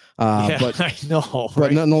course. But I know, but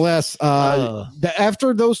right? Nonetheless,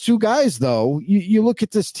 after those two guys, though, you look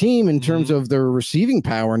at this team in terms of their receiving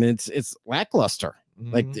power, and it's lackluster.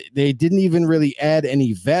 Mm-hmm. Like they didn't even really add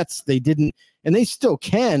any vets. They didn't, and they still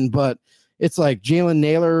can, but it's like Jalen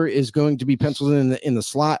Naylor is going to be penciled in the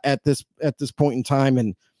slot at this point in time,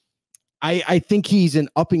 and I think he's an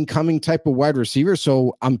up and coming type of wide receiver.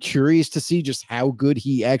 So I'm curious to see just how good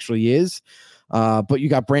he actually is. But you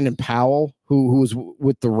got Brandon Powell, who was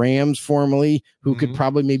with the Rams formerly, who could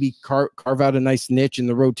probably maybe carve out a nice niche in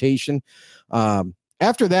the rotation.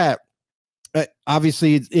 After that,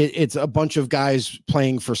 obviously it's a bunch of guys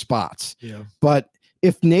playing for spots. Yeah. But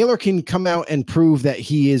if Naylor can come out and prove that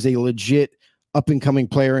he is a legit up and coming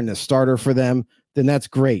player and a starter for them, then that's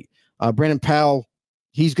great. Brandon Powell,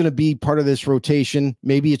 he's going to be part of this rotation.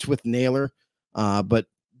 Maybe it's with Naylor, but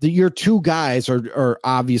your two guys are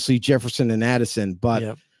obviously Jefferson and Addison.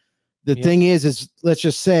 But the thing is let's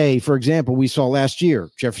just say, for example, we saw last year,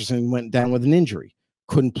 Jefferson went down with an injury,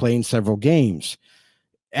 couldn't play in several games.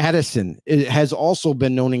 Addison, it has also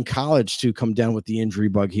been known in college to come down with the injury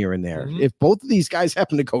bug here and there. If both of these guys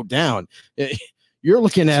happen to go down, you're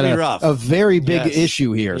looking at a very big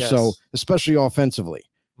issue here. Yes. So especially offensively.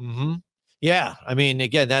 Yeah. I mean,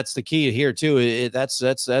 again, that's the key here too. That's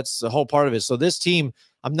the whole part of it. So this team,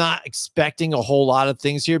 I'm not expecting a whole lot of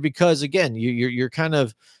things here because again, you're kind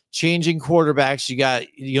of changing quarterbacks. You got,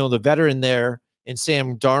 the veteran there in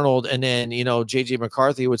Sam Darnold, and then, JJ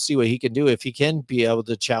McCarthy would see what he can do if he can be able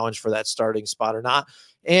to challenge for that starting spot or not.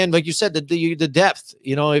 And like you said, the depth,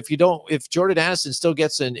 if Jordan Addison still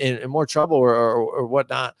gets in more trouble or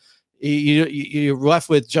whatnot, you're left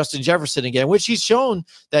with Justin Jefferson again, which he's shown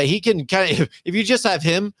that he can kind of, if you just have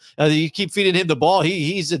him, you keep feeding him the ball,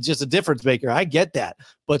 he's just a difference maker. I get that.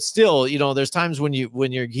 But still, there's times when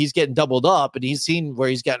he's getting doubled up, and he's seen where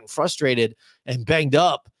he's gotten frustrated and banged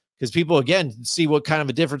up, because people, again, see what kind of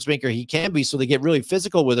a difference maker he can be, so they get really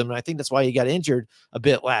physical with him. And I think that's why he got injured a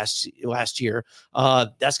bit last year.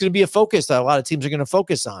 That's going to be a focus that a lot of teams are going to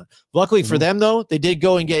focus on. Luckily for them, though, they did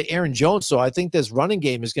go and get Aaron Jones, so I think this running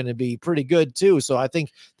game is going to be pretty good, too. So I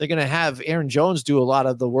think they're going to have Aaron Jones do a lot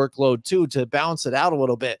of the workload, too, to balance it out a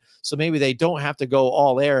little bit. So maybe they don't have to go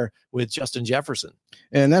all air with Justin Jefferson.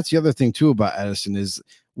 And that's the other thing, too, about Addison is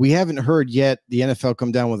we haven't heard yet the NFL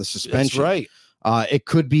come down with a suspension. That's right. It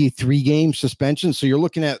could be 3-game suspension. So you're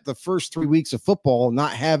looking at the first 3 weeks of football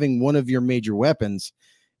not having one of your major weapons,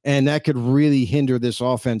 and that could really hinder this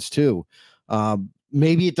offense too.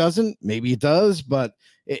 Maybe it doesn't, maybe it does, but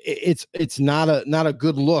it's not a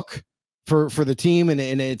good look for the team, and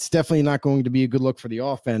it's definitely not going to be a good look for the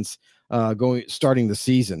offense starting the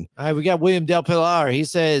season. All right, we got William Del Pilar. He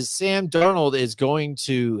says Sam Darnold is going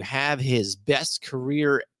to have his best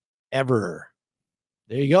career ever.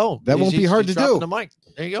 There you go. That won't be hard to do. The mic.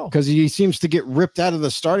 There you go. Because he seems to get ripped out of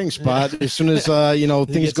the starting spot as soon as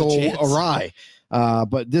things go awry.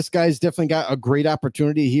 But this guy's definitely got a great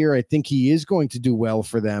opportunity here. I think he is going to do well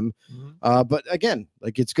for them. But again,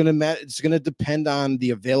 like it's going to depend on the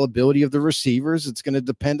availability of the receivers. It's going to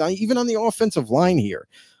depend on even on the offensive line here.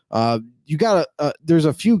 You got there's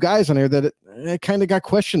a few guys on there that it kind of got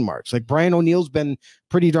question marks. Like Brian O'Neill's been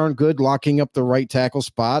pretty darn good locking up the right tackle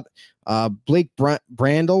spot. Blake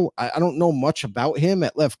Brandel, I don't know much about him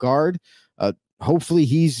at left guard. Hopefully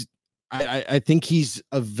I think he's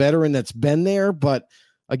a veteran that's been there, but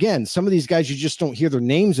again, some of these guys, you just don't hear their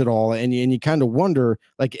names at all. And you kind of wonder,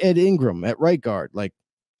 like Ed Ingram at right guard. Like,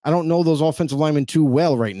 I don't know those offensive linemen too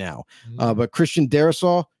well right now. But Christian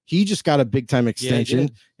Darrisaw, he just got a big time extension.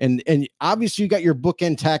 And obviously you got your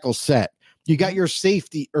bookend tackle set. You got your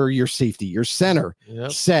center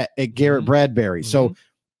set at Garrett Bradbury. So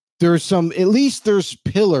there's at least there's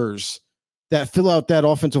pillars that fill out that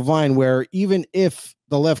offensive line where even if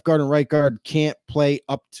the left guard and right guard can't play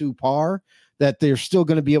up to par, that they're still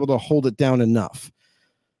going to be able to hold it down enough.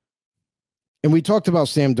 And we talked about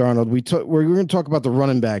Sam Darnold. We're going to talk about the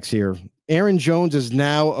running backs here. Aaron Jones is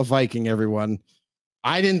now a Viking, everyone.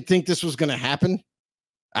 I didn't think this was going to happen.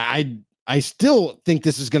 I still think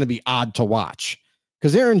this is going to be odd to watch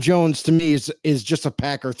because Aaron Jones to me is just a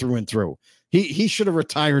Packer through and through. He should have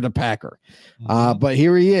retired a Packer, but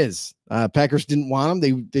here he is. Packers didn't want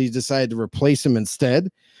him. They decided to replace him instead.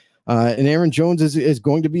 And Aaron Jones is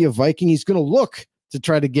going to be a Viking. He's going to look to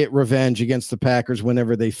try to get revenge against the Packers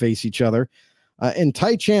whenever they face each other. And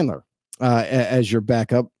Ty Chandler as your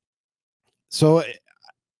backup. So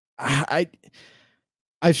I've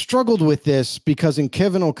struggled with this because in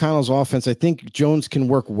Kevin O'Connell's offense, I think Jones can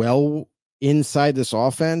work well inside this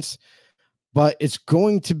offense, but it's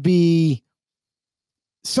going to be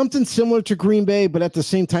something similar to Green Bay, but at the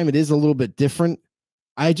same time, it is a little bit different.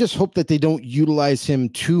 I just hope that they don't utilize him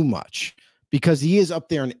too much because he is up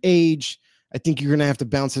there in age. I think you're going to have to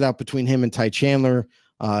bounce it out between him and Ty Chandler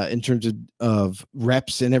in terms of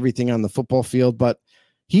reps and everything on the football field, but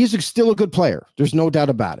he's still a good player. There's no doubt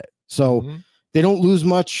about it. So they don't lose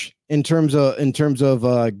much in terms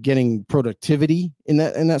of getting productivity in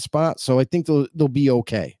that spot. So I think they'll be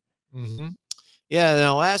okay. Yeah.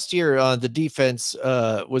 Now last year the defense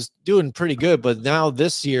was doing pretty good, but now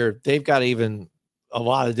this year they've got even a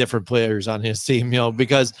lot of different players on his team,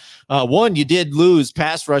 because one, you did lose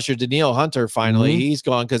pass rusher Danielle Hunter. Finally, he's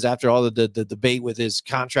gone because after all the debate with his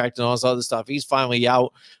contract and all this other stuff, he's finally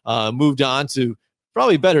out, moved on to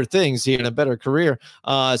probably better things here and a better career.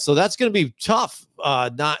 So that's going to be tough.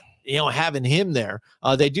 Not, having him there.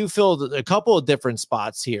 They do fill a couple of different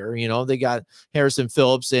spots here. They got Harrison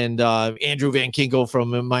Phillips and Andrew Van Ginkel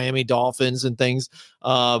from Miami Dolphins and things.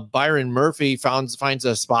 Byron Murphy finds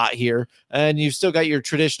a spot here, and you've still got your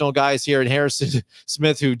traditional guys here, and Harrison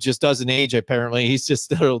Smith, who just doesn't age. Apparently, he's just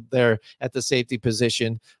still there at the safety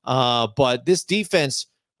position. But this defense,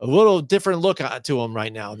 a little different look to him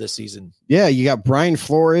right now this season. Yeah, you got Brian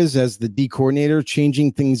Flores as the D coordinator,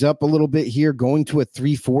 changing things up a little bit here, going to a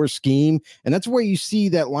 3-4 scheme. And that's where you see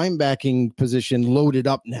that linebacking position loaded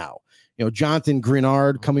up now. Jonathan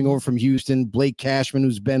Grenard coming over from Houston, Blake Cashman,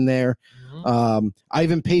 who's been there,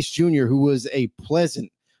 Ivan Pace Jr., who was a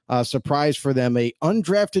pleasant surprise for them, a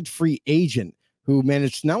undrafted free agent who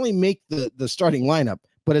managed to not only make the starting lineup,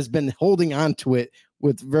 but has been holding on to it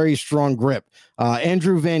with very strong grip.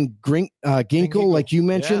 Andrew Van Ginkel, like you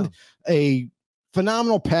mentioned, a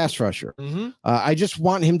phenomenal pass rusher. I just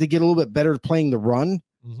want him to get a little bit better playing the run.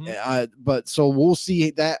 But so we'll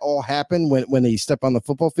see that all happen when they step on the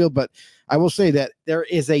football field. But I will say that there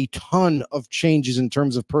is a ton of changes in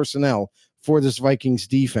terms of personnel for this Vikings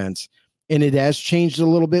defense, and it has changed a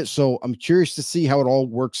little bit. So I'm curious to see how it all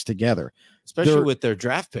works together, especially with their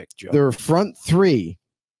draft pick, Joe. Their front three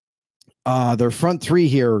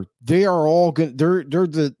here, they are all good. They're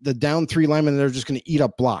the down three linemen that are just going to eat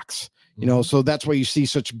up blocks, so that's why you see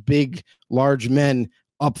such big, large men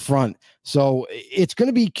up front. So it's going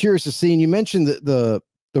to be curious to see. And you mentioned the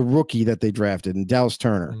rookie that they drafted, and Dallas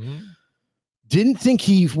Turner. Didn't think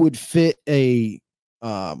he would fit the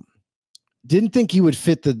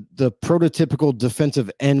prototypical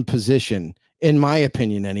defensive end position, in my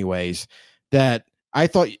opinion, anyways, that I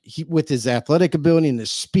thought with his athletic ability and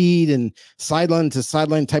his speed and sideline to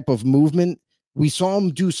sideline type of movement, we saw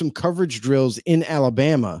him do some coverage drills in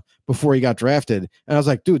Alabama before he got drafted. And I was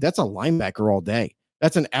like, dude, that's a linebacker all day.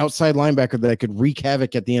 That's an outside linebacker that could wreak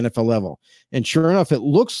havoc at the NFL level. And sure enough, it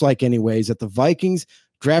looks like anyways that the Vikings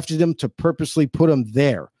drafted him to purposely put him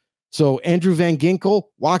there. So Andrew Van Ginkel,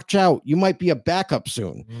 watch out. You might be a backup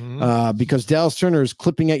soon because Dallas Turner is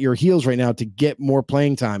clipping at your heels right now to get more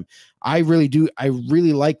playing time. I really do. I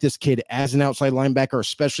really like this kid as an outside linebacker,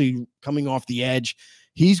 especially coming off the edge.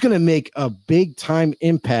 He's going to make a big time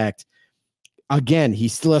impact. Again, he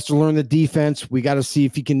still has to learn the defense. We got to see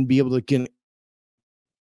if he can be able to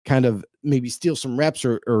kind of maybe steal some reps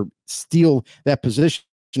or steal that position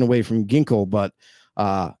away from Ginkel. But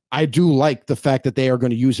I do like the fact that they are going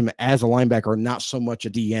to use him as a linebacker, not so much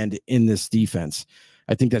at the end in this defense.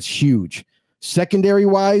 I think that's huge. Secondary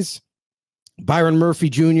wise, Byron Murphy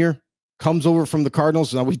Jr. comes over from the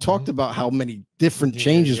Cardinals. Now we talked about how many different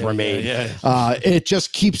changes were made. It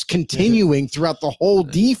just keeps continuing throughout the whole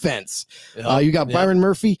defense. You got Byron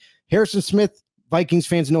Murphy, Harrison Smith. Vikings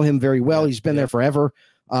fans know him very well. He's been there forever.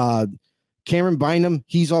 Cameron Bynum,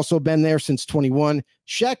 he's also been there since 21.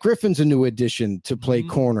 Shaq Griffin's a new addition to play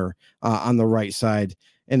corner on the right side.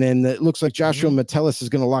 And then it looks like Joshua Metellus is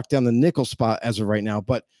going to lock down the nickel spot as of right now.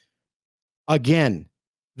 But again,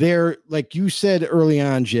 there, like you said early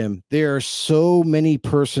on, Jim, there are so many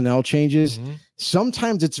personnel changes.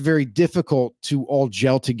 Sometimes it's very difficult to all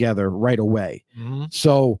gel together right away.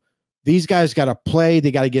 So these guys got to play. They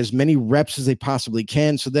got to get as many reps as they possibly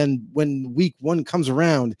can. So then when week one comes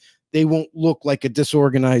around, they won't look like a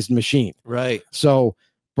disorganized machine. Right. So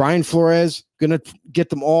Brian Flores going to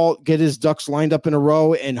get his ducks lined up in a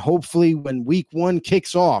row. And hopefully when week one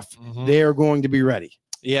kicks off, they are going to be ready.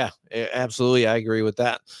 Yeah, absolutely. I agree with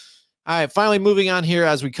that. All right. Finally, moving on here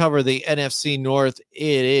as we cover the NFC North,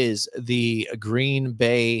 it is the Green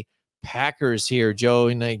Bay Packers here, Joe.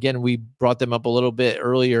 And again, we brought them up a little bit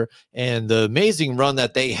earlier, and the amazing run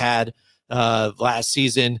that they had last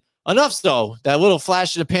season. Enough so that little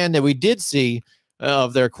flash in the pan that we did see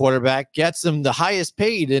of their quarterback gets them the highest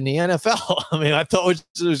paid in the NFL. I mean, I thought which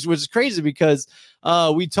was crazy because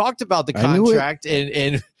we talked about the contract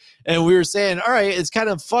and we were saying, all right, it's kind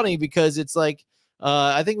of funny because it's like,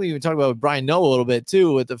 I think we even talked about with Brian Noah a little bit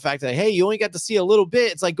too, with the fact that, hey, you only got to see a little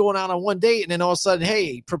bit. It's like going out on one date and then all of a sudden,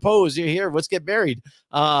 hey, propose, you're here, let's get married.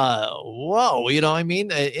 Whoa, you know what I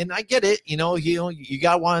mean? And I get it, you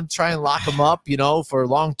got to want to try and lock them up, for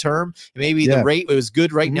long term. Maybe the rate was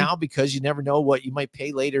good right now because you never know what you might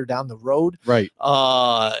pay later down the road. Right.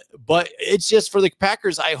 But it's just for the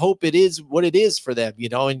Packers. I hope it is what it is for them,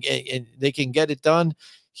 and they can get it done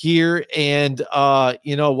here. And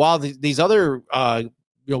while these other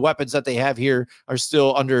weapons that they have here are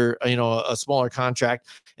still under a smaller contract.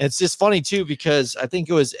 And it's just funny too because I think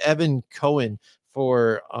it was Evan Cohen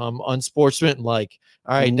for Unsportsmanlike.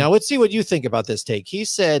 All right, now let's see what you think about this take. He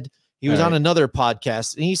said he was on another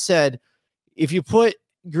podcast and he said if you put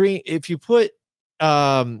Jordan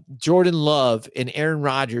Love and Aaron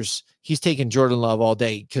Rodgers, he's taking Jordan Love all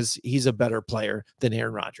day because he's a better player than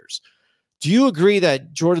Aaron Rodgers. Do you agree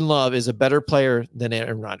that Jordan Love is a better player than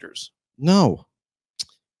Aaron Rodgers? No.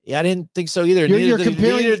 Yeah, I didn't think so either. Neither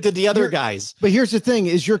did the other guys. But here's the thing: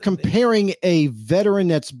 is you're comparing a veteran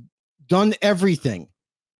that's done everything,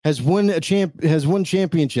 has won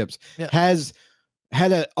championships, has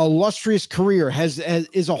had an illustrious career,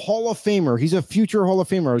 is a Hall of Famer. He's a future Hall of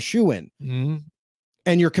Famer, a shoo-in.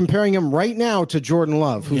 And you're comparing him right now to Jordan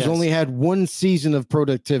Love, who's only had one season of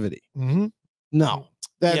productivity. No.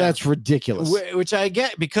 That's ridiculous. Which I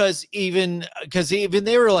get because even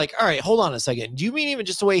they were like, all right, hold on a second. Do you mean even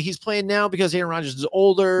just the way he's playing now because Aaron Rodgers is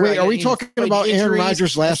older? Wait, are we talking about Aaron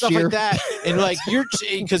Rodgers last year? Like that? And like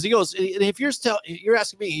because he goes, and if you're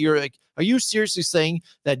asking me, you're like, are you seriously saying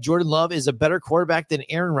that Jordan Love is a better quarterback than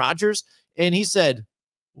Aaron Rodgers? And he said,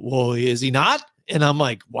 well, is he not? And I'm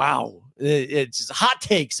like, wow, it's just hot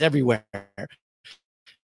takes everywhere,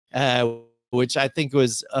 which I think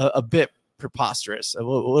was a bit preposterous, a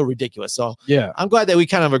little ridiculous. So yeah, I'm glad that we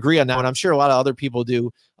kind of agree on that one. I'm sure a lot of other people do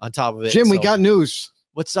on top of it. Jim, we got news.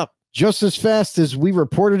 What's up? Just as fast as we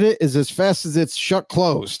reported it is as fast as it's shut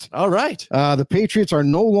closed. All right. The Patriots are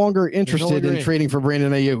no longer interested in trading for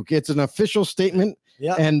Brandon Ayuk. It's an official statement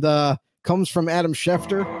and comes from Adam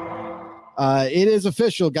Schefter. It is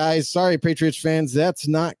official, guys. Sorry, Patriots fans. That's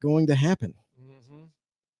not going to happen.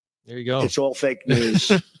 There you go. It's all fake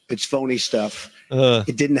news. It's phony stuff.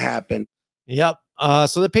 It didn't happen. Yep.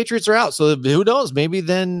 So the Patriots are out. So who knows? Maybe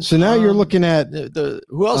then. So now you're looking at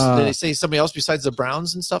who else? Did they say somebody else besides the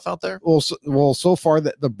Browns and stuff out there? Well, so far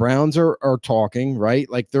that the Browns are talking, right?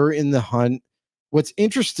 Like they're in the hunt. What's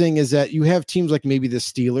interesting is that you have teams like maybe the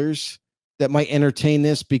Steelers that might entertain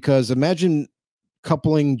this because imagine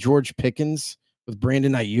coupling George Pickens with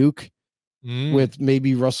Brandon Ayuk with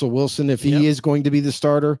maybe Russell Wilson if he is going to be the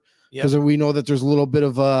starter. Because we know that there's a little bit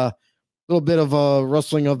of a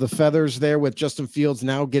rustling of the feathers there with Justin Fields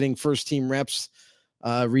now getting first team reps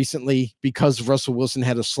recently because Russell Wilson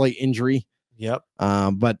had a slight injury.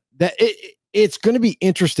 But that it's going to be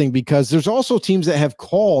interesting because there's also teams that have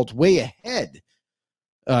called way ahead.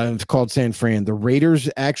 It's called San Fran. The Raiders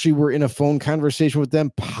actually were in a phone conversation with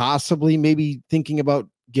them, possibly maybe thinking about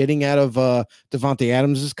getting out of Devontae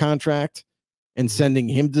Adams's contract and sending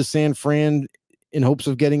him to San Fran in hopes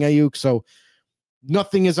of getting Ayuk. So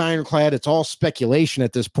nothing is ironclad. It's all speculation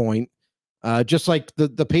at this point. Just like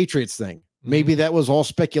the Patriots thing. Maybe that was all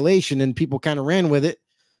speculation and people kind of ran with it.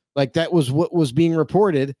 Like that was what was being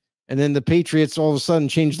reported. And then the Patriots all of a sudden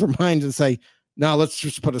changed their minds and say, no, let's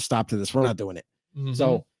just put a stop to this. We're not doing it.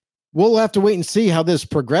 So we'll have to wait and see how this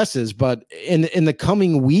progresses. But in the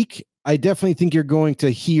coming week, I definitely think you're going to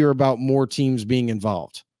hear about more teams being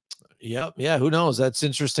involved. Yep. Yeah. Who knows? That's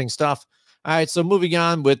interesting stuff. All right, so moving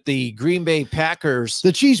on with the Green Bay Packers.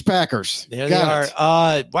 The Cheese Packers. There they are.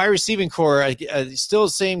 Wide receiving core, still the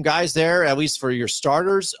same guys there, at least for your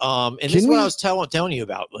starters. And this is what I was telling you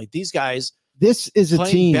about. Like these guys, this is a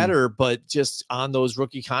team better, but just on those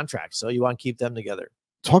rookie contracts. So you want to keep them together.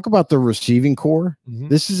 Talk about the receiving core.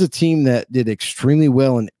 This is a team that did extremely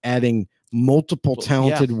well in adding multiple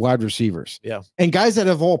talented wide receivers. And guys that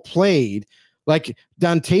have all played. Like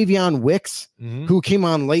Dontavion Wicks, who came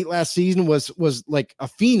on late last season, was like a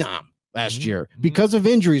phenom last year because of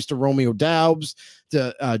injuries to Romeo Doubs,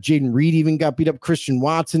 to Jaden Reed even got beat up. Christian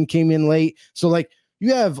Watson came in late. So like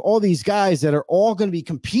you have all these guys that are all going to be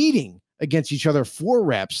competing against each other for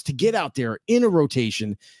reps to get out there in a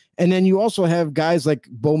rotation. And then you also have guys like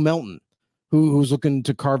Bo Melton, who's looking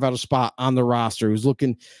to carve out a spot on the roster, who's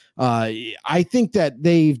looking. I think that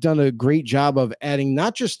they've done a great job of adding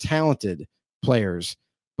not just talented players,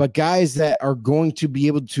 but guys that are going to be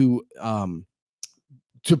able to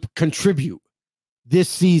contribute this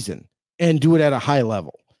season and do it at a high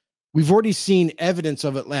level. We've already seen evidence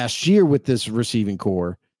of it last year with this receiving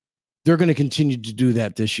core. They're going to continue to do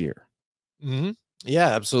that this year. Mm-hmm. Yeah,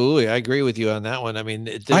 absolutely. I agree with you on that one. I mean,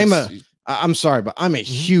 I'm sorry, but I'm a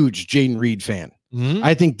huge Jaden Reed fan. Mm-hmm.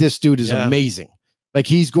 I think this dude is amazing. Like,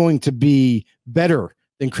 he's going to be better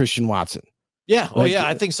than Christian Watson. Yeah. Oh, yeah.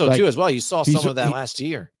 I think so too as well. You saw some of that last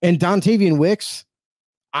year. And Dontavian Wicks,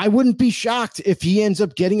 I wouldn't be shocked if he ends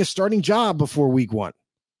up getting a starting job before week 1.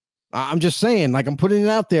 I'm just saying, like, I'm putting it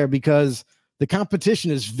out there because the competition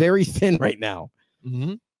is very thin right now.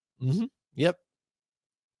 Mm-hmm. Mm-hmm. Yep.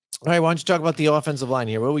 All right. Why don't you talk about the offensive line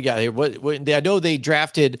here? What we got here? What I know they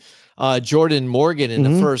drafted Jordan Morgan in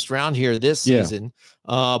the first round here this season.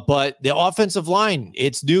 But the offensive line,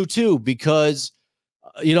 it's new too, because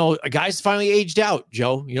a guy's finally aged out,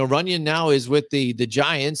 Joe. Runyon now is with the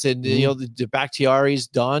Giants, and the Bakhtiari's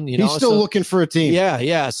done. He's still looking for a team.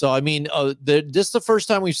 Yeah. So I mean, this is the first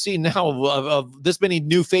time we've seen now of this many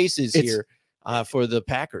new faces here for the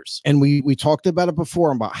Packers. And we talked about it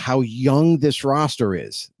before about how young this roster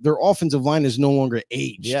is. Their offensive line is no longer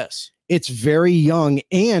aged. Yes. It's very young,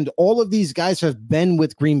 and all of these guys have been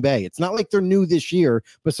with Green Bay. It's not like they're new this year,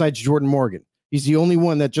 besides Jordan Morgan. He's the only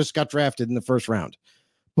one that just got drafted in the first round.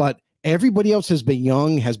 But everybody else has been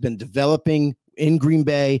young, has been developing in Green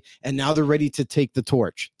Bay, and now they're ready to take the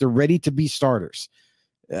torch. They're ready to be starters.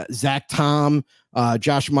 Zach Tom,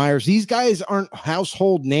 Josh Myers, these guys aren't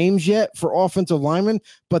household names yet for offensive linemen,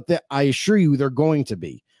 but I assure you they're going to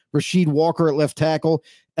be. Rasheed Walker at left tackle.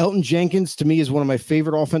 Elton Jenkins, to me, is one of my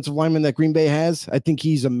favorite offensive linemen that Green Bay has. I think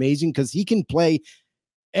he's amazing because he can play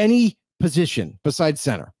any position besides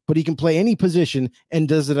center, but he can play any position and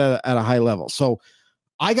does it at a high level. So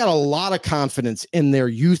I got a lot of confidence in their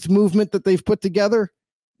youth movement that they've put together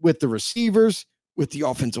with the receivers, with the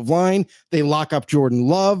offensive line. They lock up Jordan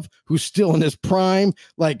Love, who's still in his prime.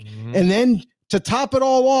 And then to top it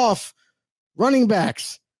all off, running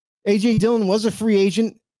backs. A.J. Dillon was a free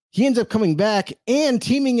agent. He ends up coming back and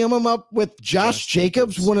teaming him up with Josh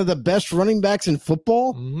Jacobs, one of the best running backs in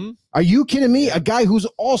football. Are you kidding me? A guy who's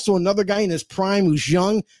also another guy in his prime who's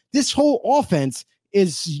young. This whole offense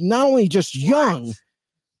is not only just young,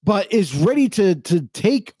 but is ready to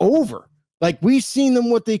take over. Like, we've seen them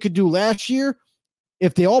what they could do last year.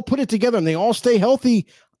 If they all put it together and they all stay healthy,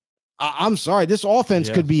 I'm sorry, this offense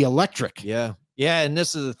could be electric. Yeah. And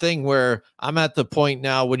this is the thing where I'm at the point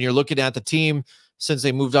now when you're looking at the team, since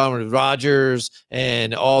they moved on with Rodgers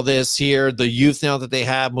and all this here, the youth now that they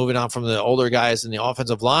have moving on from the older guys in the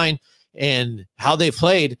offensive line and how they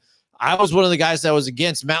played. I was one of the guys that was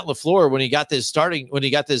against Matt LaFleur when he got this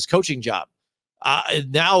coaching job.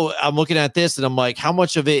 Now I'm looking at this and I'm like, how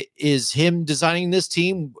much of it is him designing this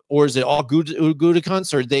team, or is it all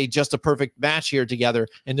Gutekunst, or are they just a perfect match here together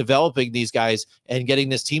and developing these guys and getting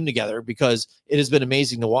this team together? Because it has been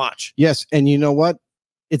amazing to watch. Yes. And you know what?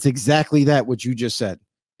 It's exactly that, what you just said.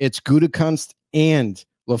 It's Gutekunst and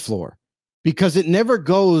LaFleur, because it never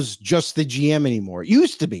goes just the GM anymore. It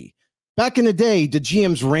used to be. Back in the day, the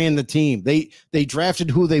GMs ran the team. They drafted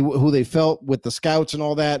who they felt with the scouts and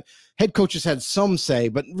all that. Head coaches had some say,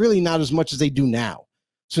 but really not as much as they do now.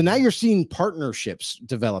 So now you're seeing partnerships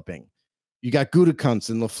developing. You got Gutekunst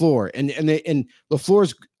and LaFleur, and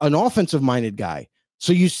LaFleur's an offensive-minded guy.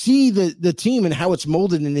 So you see the team and how it's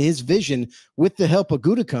molded in his vision with the help of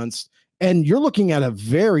Gutekunst, and you're looking at a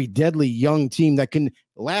very deadly young team that can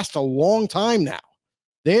last a long time now.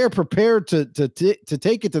 They are prepared to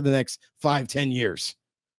take it to the next 5-10 years.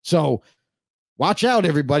 So watch out,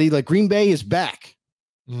 everybody. Like, Green Bay is back.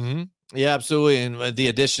 Yeah, absolutely. And the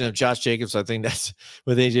addition of Josh Jacobs, I think that's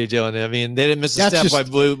with A.J. Dillon. I mean, they didn't miss a step by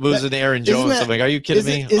losing Aaron Jones. I'm like, are you kidding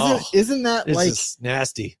me? Isn't that like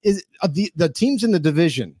nasty? Is the teams in the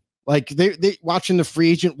division, like they watching the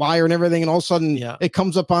free agent wire and everything, and all of a sudden it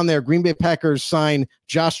comes up on there. Green Bay Packers sign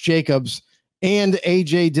Josh Jacobs and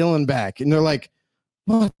A.J. Dillon back, and they're like,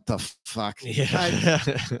 what the fuck? Yeah.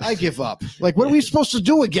 I give up. Like, what are we supposed to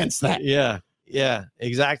do against that? Yeah,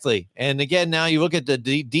 exactly. And again, now you look at the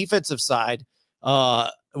defensive side.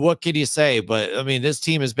 What can you say? But I mean, this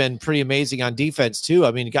team has been pretty amazing on defense too.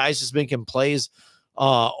 I mean, guys just making plays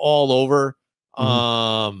all over.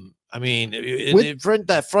 I mean,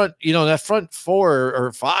 that front 4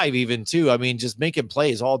 or 5 even too. I mean, just making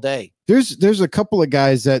plays all day. There's a couple of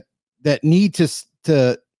guys that need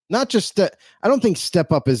to Not just I don't think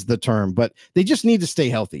step up is the term, but they just need to stay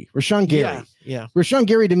healthy. Rashawn Gary. Yeah. Rashawn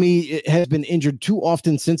Gary, to me, has been injured too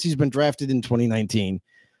often since he's been drafted in 2019.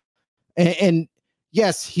 And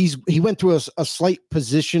yes, he went through a slight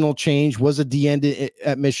positional change, was a D-end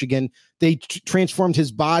at Michigan. They transformed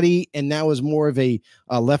his body and now is more of a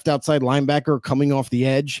left outside linebacker coming off the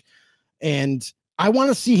edge. And I want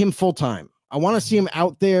to see him full time. I want to see him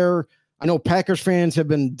out there. I know Packers fans have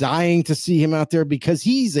been dying to see him out there because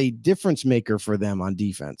he's a difference maker for them on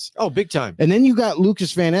defense. Oh, big time. And then you got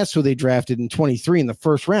Lucas Van Ness, who they drafted in 23 in the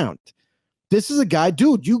first round. This is a guy,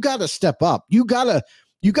 dude, you got to step up. You got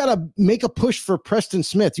to make a push for Preston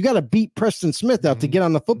Smith. You got to beat Preston Smith out to get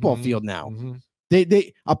on the football field now.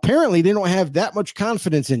 They apparently they don't have that much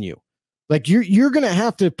confidence in you. Like you're going to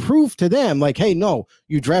have to prove to them like, hey, no,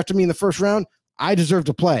 you drafted me in the first round. I deserve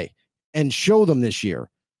to play, and show them this year.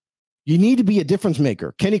 You need to be a difference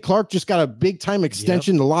maker. Kenny Clark just got a big time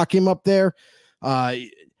extension to lock him up there.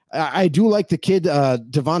 I do like the kid,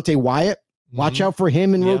 Devontae Wyatt. Watch out for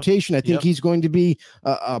him in rotation. I think he's going to be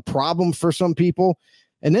a problem for some people.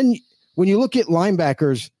 And then when you look at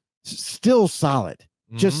linebackers, still solid.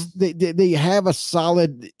 Just they have a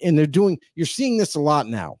solid, and you're seeing this a lot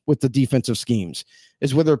now with the defensive schemes,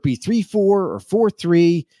 is whether it be 3-4 or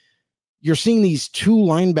 4-3, you're seeing these two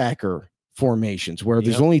linebacker formations where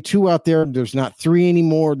there's only two out there. There's not three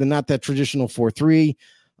anymore. They're not that traditional 4-3.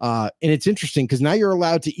 And it's interesting because now you're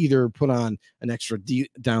allowed to either put on an extra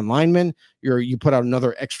down lineman, you put out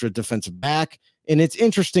another extra defensive back. And it's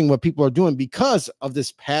interesting what people are doing because of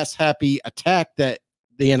this pass happy attack that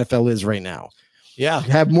the NFL is right now. Yeah.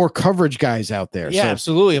 Have more coverage guys out there. Yeah, so.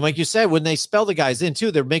 Absolutely. And like you said, when they spell the guys in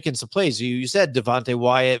too, they're making some plays. You said Devontae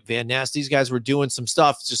Wyatt, Van Ness, these guys were doing some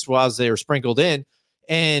stuff just while they were sprinkled in.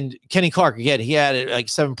 And Kenny Clark, again, he had like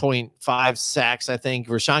 7.5 sacks, I think.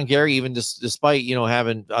 Rashawn Gary, even despite,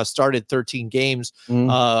 having started 13 games,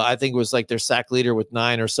 I think was like their sack leader with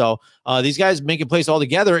 9 or so. These guys making plays all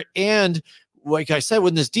together. And like I said,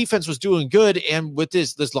 when this defense was doing good and with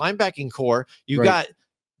this linebacking core, you got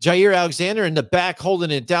Jair Alexander in the back holding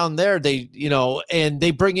it down there. They, and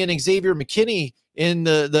they bring in Xavier McKinney in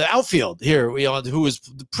the outfield here, who was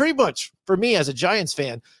pretty much, for me as a Giants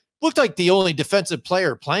fan, looked like the only defensive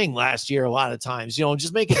player playing last year a lot of times,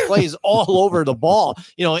 just making plays all over the ball,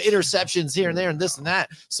 interceptions here and there and this and that.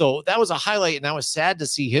 So that was a highlight, and I was sad to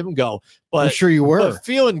see him go. But I'm sure you were. But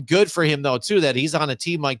feeling good for him, though, too, that he's on a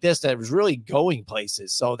team like this that was really going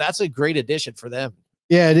places. So that's a great addition for them.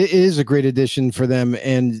 Yeah, it is a great addition for them,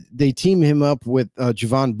 and they team him up with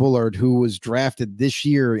Javon Bullard, who was drafted this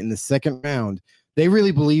year in the second round. They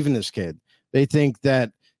really believe in this kid. They think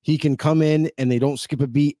that he can come in, and they don't skip a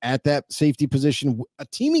beat at that safety position.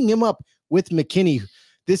 Teaming him up with McKinney,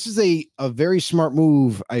 this is a very smart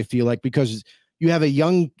move, I feel like, because you have a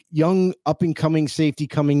young up-and-coming safety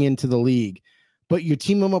coming into the league, but you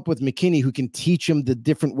team him up with McKinney, who can teach him the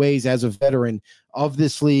different ways as a veteran of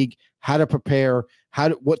this league, how to prepare,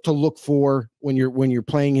 what to look for when you're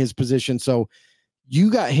playing his position. So you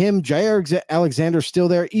got him. Jair Alexander still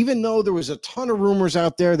there, even though there was a ton of rumors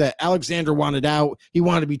out there that Alexander wanted out. He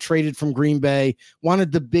wanted to be traded from Green Bay,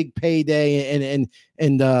 wanted the big payday,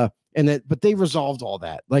 but they resolved all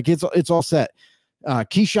that. Like it's all set.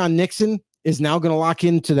 Keyshawn Nixon is now going to lock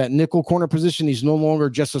into that nickel corner position. He's no longer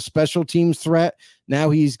just a special teams threat. Now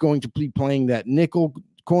he's going to be playing that nickel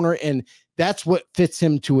corner, and that's what fits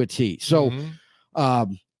him to a T. So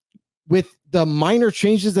with the minor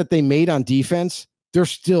changes that they made on defense, they're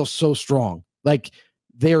still so strong. Like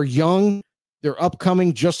they're young, they're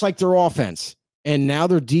upcoming, just like their offense. And now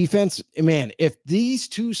their defense, man, if these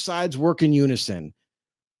two sides work in unison,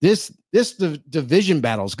 this division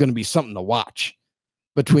battle is going to be something to watch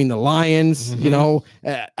between the Lions.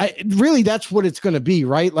 Really, that's what it's going to be,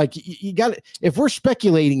 right? Like you got it. If we're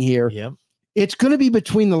speculating here, it's going to be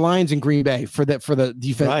between the Lions and Green Bay for the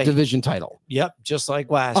defense division title. Yep, just like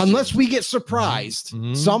last Unless year. we get surprised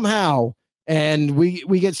somehow, and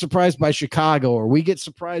we get surprised by Chicago, or we get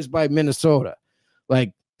surprised by Minnesota.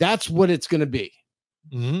 Like that's what it's going to be.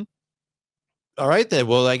 All right, then.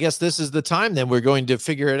 Well, I guess this is the time then we're going to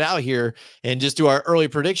figure it out here and just do our early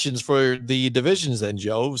predictions for the divisions then,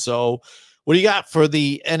 Joe. So what do you got for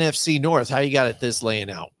the NFC North? How you got it this laying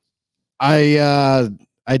out?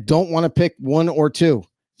 I don't want to pick one or two.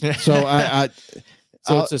 So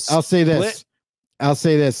I'll say this. I'll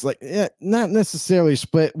say this, like, not necessarily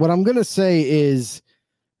split. What I'm going to say is,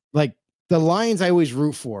 like, the Lions I always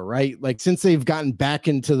root for, right? Like, since they've gotten back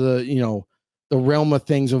into the realm of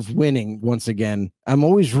things of winning once again, I'm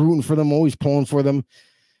always rooting for them, always pulling for them.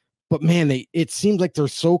 But man, it seems like they're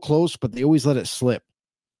so close, but they always let it slip.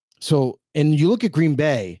 So, and you look at Green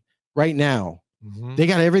Bay, right now, they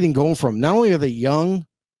got everything going for them. Not only are they young,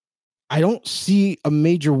 I don't see a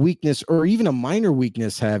major weakness or even a minor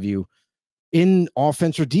weakness, have you, in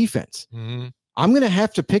offense or defense. I'm going to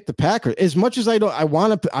have to pick the Packers. As much as I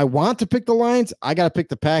want to pick the Lions, I got to pick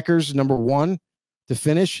the Packers number 1 to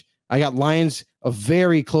finish. I got Lions a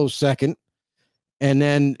very close second. And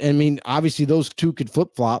then, I mean, obviously those two could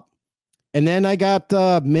flip-flop. And then I got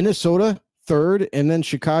Minnesota third and then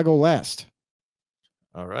Chicago last.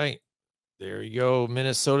 All right. There you go.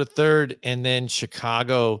 Minnesota third and then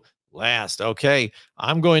Chicago last. Okay.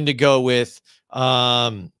 I'm going to go with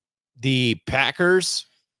the Packers,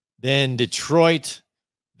 then Detroit,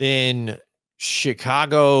 then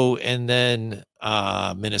Chicago, and then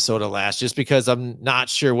Minnesota last, just because I'm not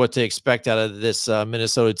sure what to expect out of this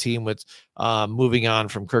Minnesota team with moving on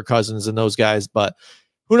from Kirk Cousins and those guys. But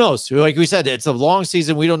who knows? Like we said, it's a long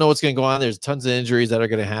season. We don't know what's going to go on. There's tons of injuries that are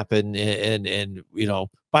going to happen. And you know,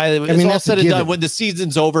 by the way, it's all said and done, when the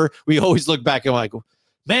season's over, we always look back and like,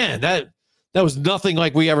 man, that was nothing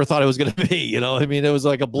like we ever thought it was going to be. You know, I mean, it was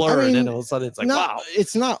like a blur. And then all of a sudden it's like, wow.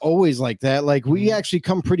 It's not always like that. Like we actually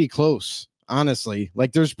come pretty close, honestly.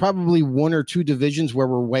 Like there's probably 1 or 2 divisions where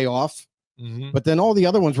we're way off. But then all the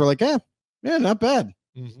other ones were like, yeah, not bad.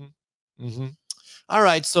 All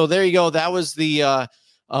right. So there you go. That was the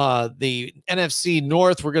NFC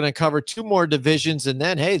North. We're going to cover 2 more divisions, and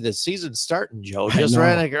then hey, the season's starting, Joe. Just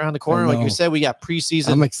right around the corner. Like you said, we got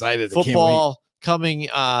preseason. I'm excited. Football coming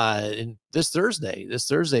in this Thursday. This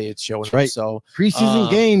Thursday it's showing. That's right. So preseason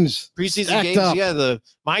games. Preseason games. Up. Yeah.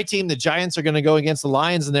 My team, the Giants, are going to go against the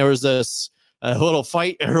Lions, and there was a little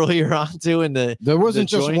fight earlier on too. In there wasn't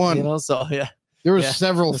just joint, one. You know, so yeah. There were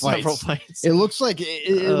several fights. It looks like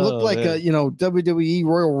it looked like a WWE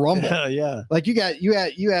Royal Rumble. Yeah. Like you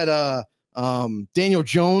had Daniel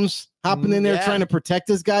Jones hopping in there trying to protect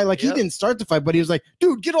this guy. Like he didn't start the fight, but he was like,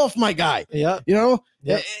 dude, get off my guy. Yeah. You know?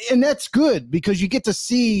 Yep. And that's good because you get to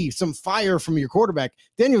see some fire from your quarterback.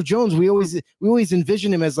 Daniel Jones, we always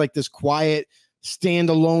envision him as like this quiet,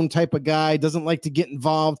 standalone type of guy, doesn't like to get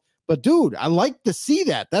involved. But dude, I like to see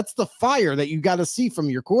that. That's the fire that you got to see from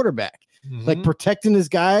your quarterback. Like protecting his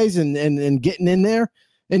guys and getting in there.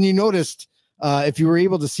 And you noticed if you were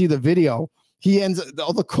able to see the video,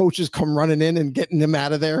 all the coaches come running in and getting him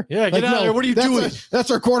out of there. Yeah, get out of there. What are you doing?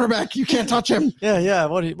 That's our quarterback. You can't touch him. Yeah.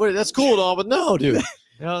 What that's cool and all, but no, dude.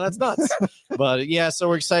 You know, that's nuts. But yeah, so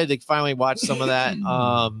we're excited to finally watch some of that.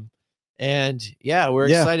 And yeah, we're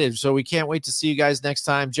excited. So we can't wait to see you guys next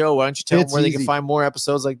time. Joe, why don't you tell them where they can find more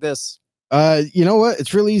episodes like this? You know what?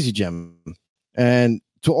 It's really easy, Jim. And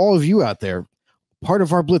to all of you out there, part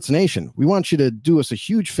of our Blitz Nation, we want you to do us a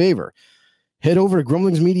huge favor. Head over to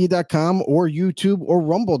grumblingsmedia.com or YouTube or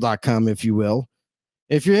rumble.com, if you will.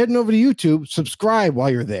 If you're heading over to YouTube, subscribe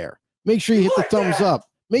while you're there. Make sure you hit the thumbs up.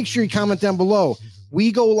 Make sure you comment down below.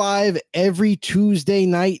 We go live every Tuesday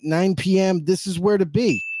night, 9 p.m. This is where to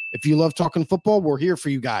be. If you love talking football, we're here for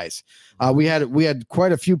you guys. We had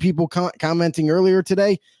quite a few people commenting earlier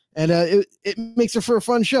today, and it makes it for a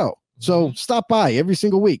fun show. So stop by every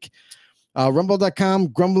single week. Rumble.com,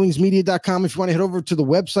 grumblingsmedia.com. If you want to head over to the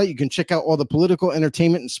website, you can check out all the political,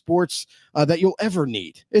 entertainment, and sports that you'll ever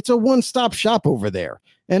need. It's a one-stop shop over there.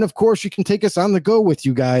 And, of course, you can take us on the go with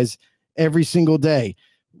you guys every single day.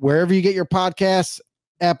 Wherever you get your podcasts,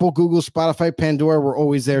 Apple, Google, Spotify, Pandora, we're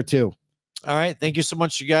always there, too. All right. Thank you so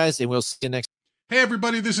much, you guys, and we'll see you next. Hey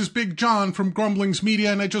everybody, this is Big John from Grumblings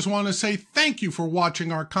Media, and I just want to say thank you for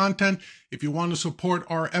watching our content. If you want to support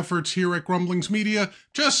our efforts here at Grumblings Media,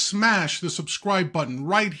 just smash the subscribe button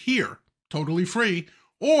right here, totally free,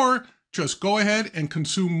 or just go ahead and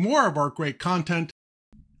consume more of our great content.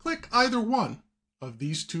 Click either one of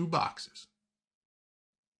these 2 boxes.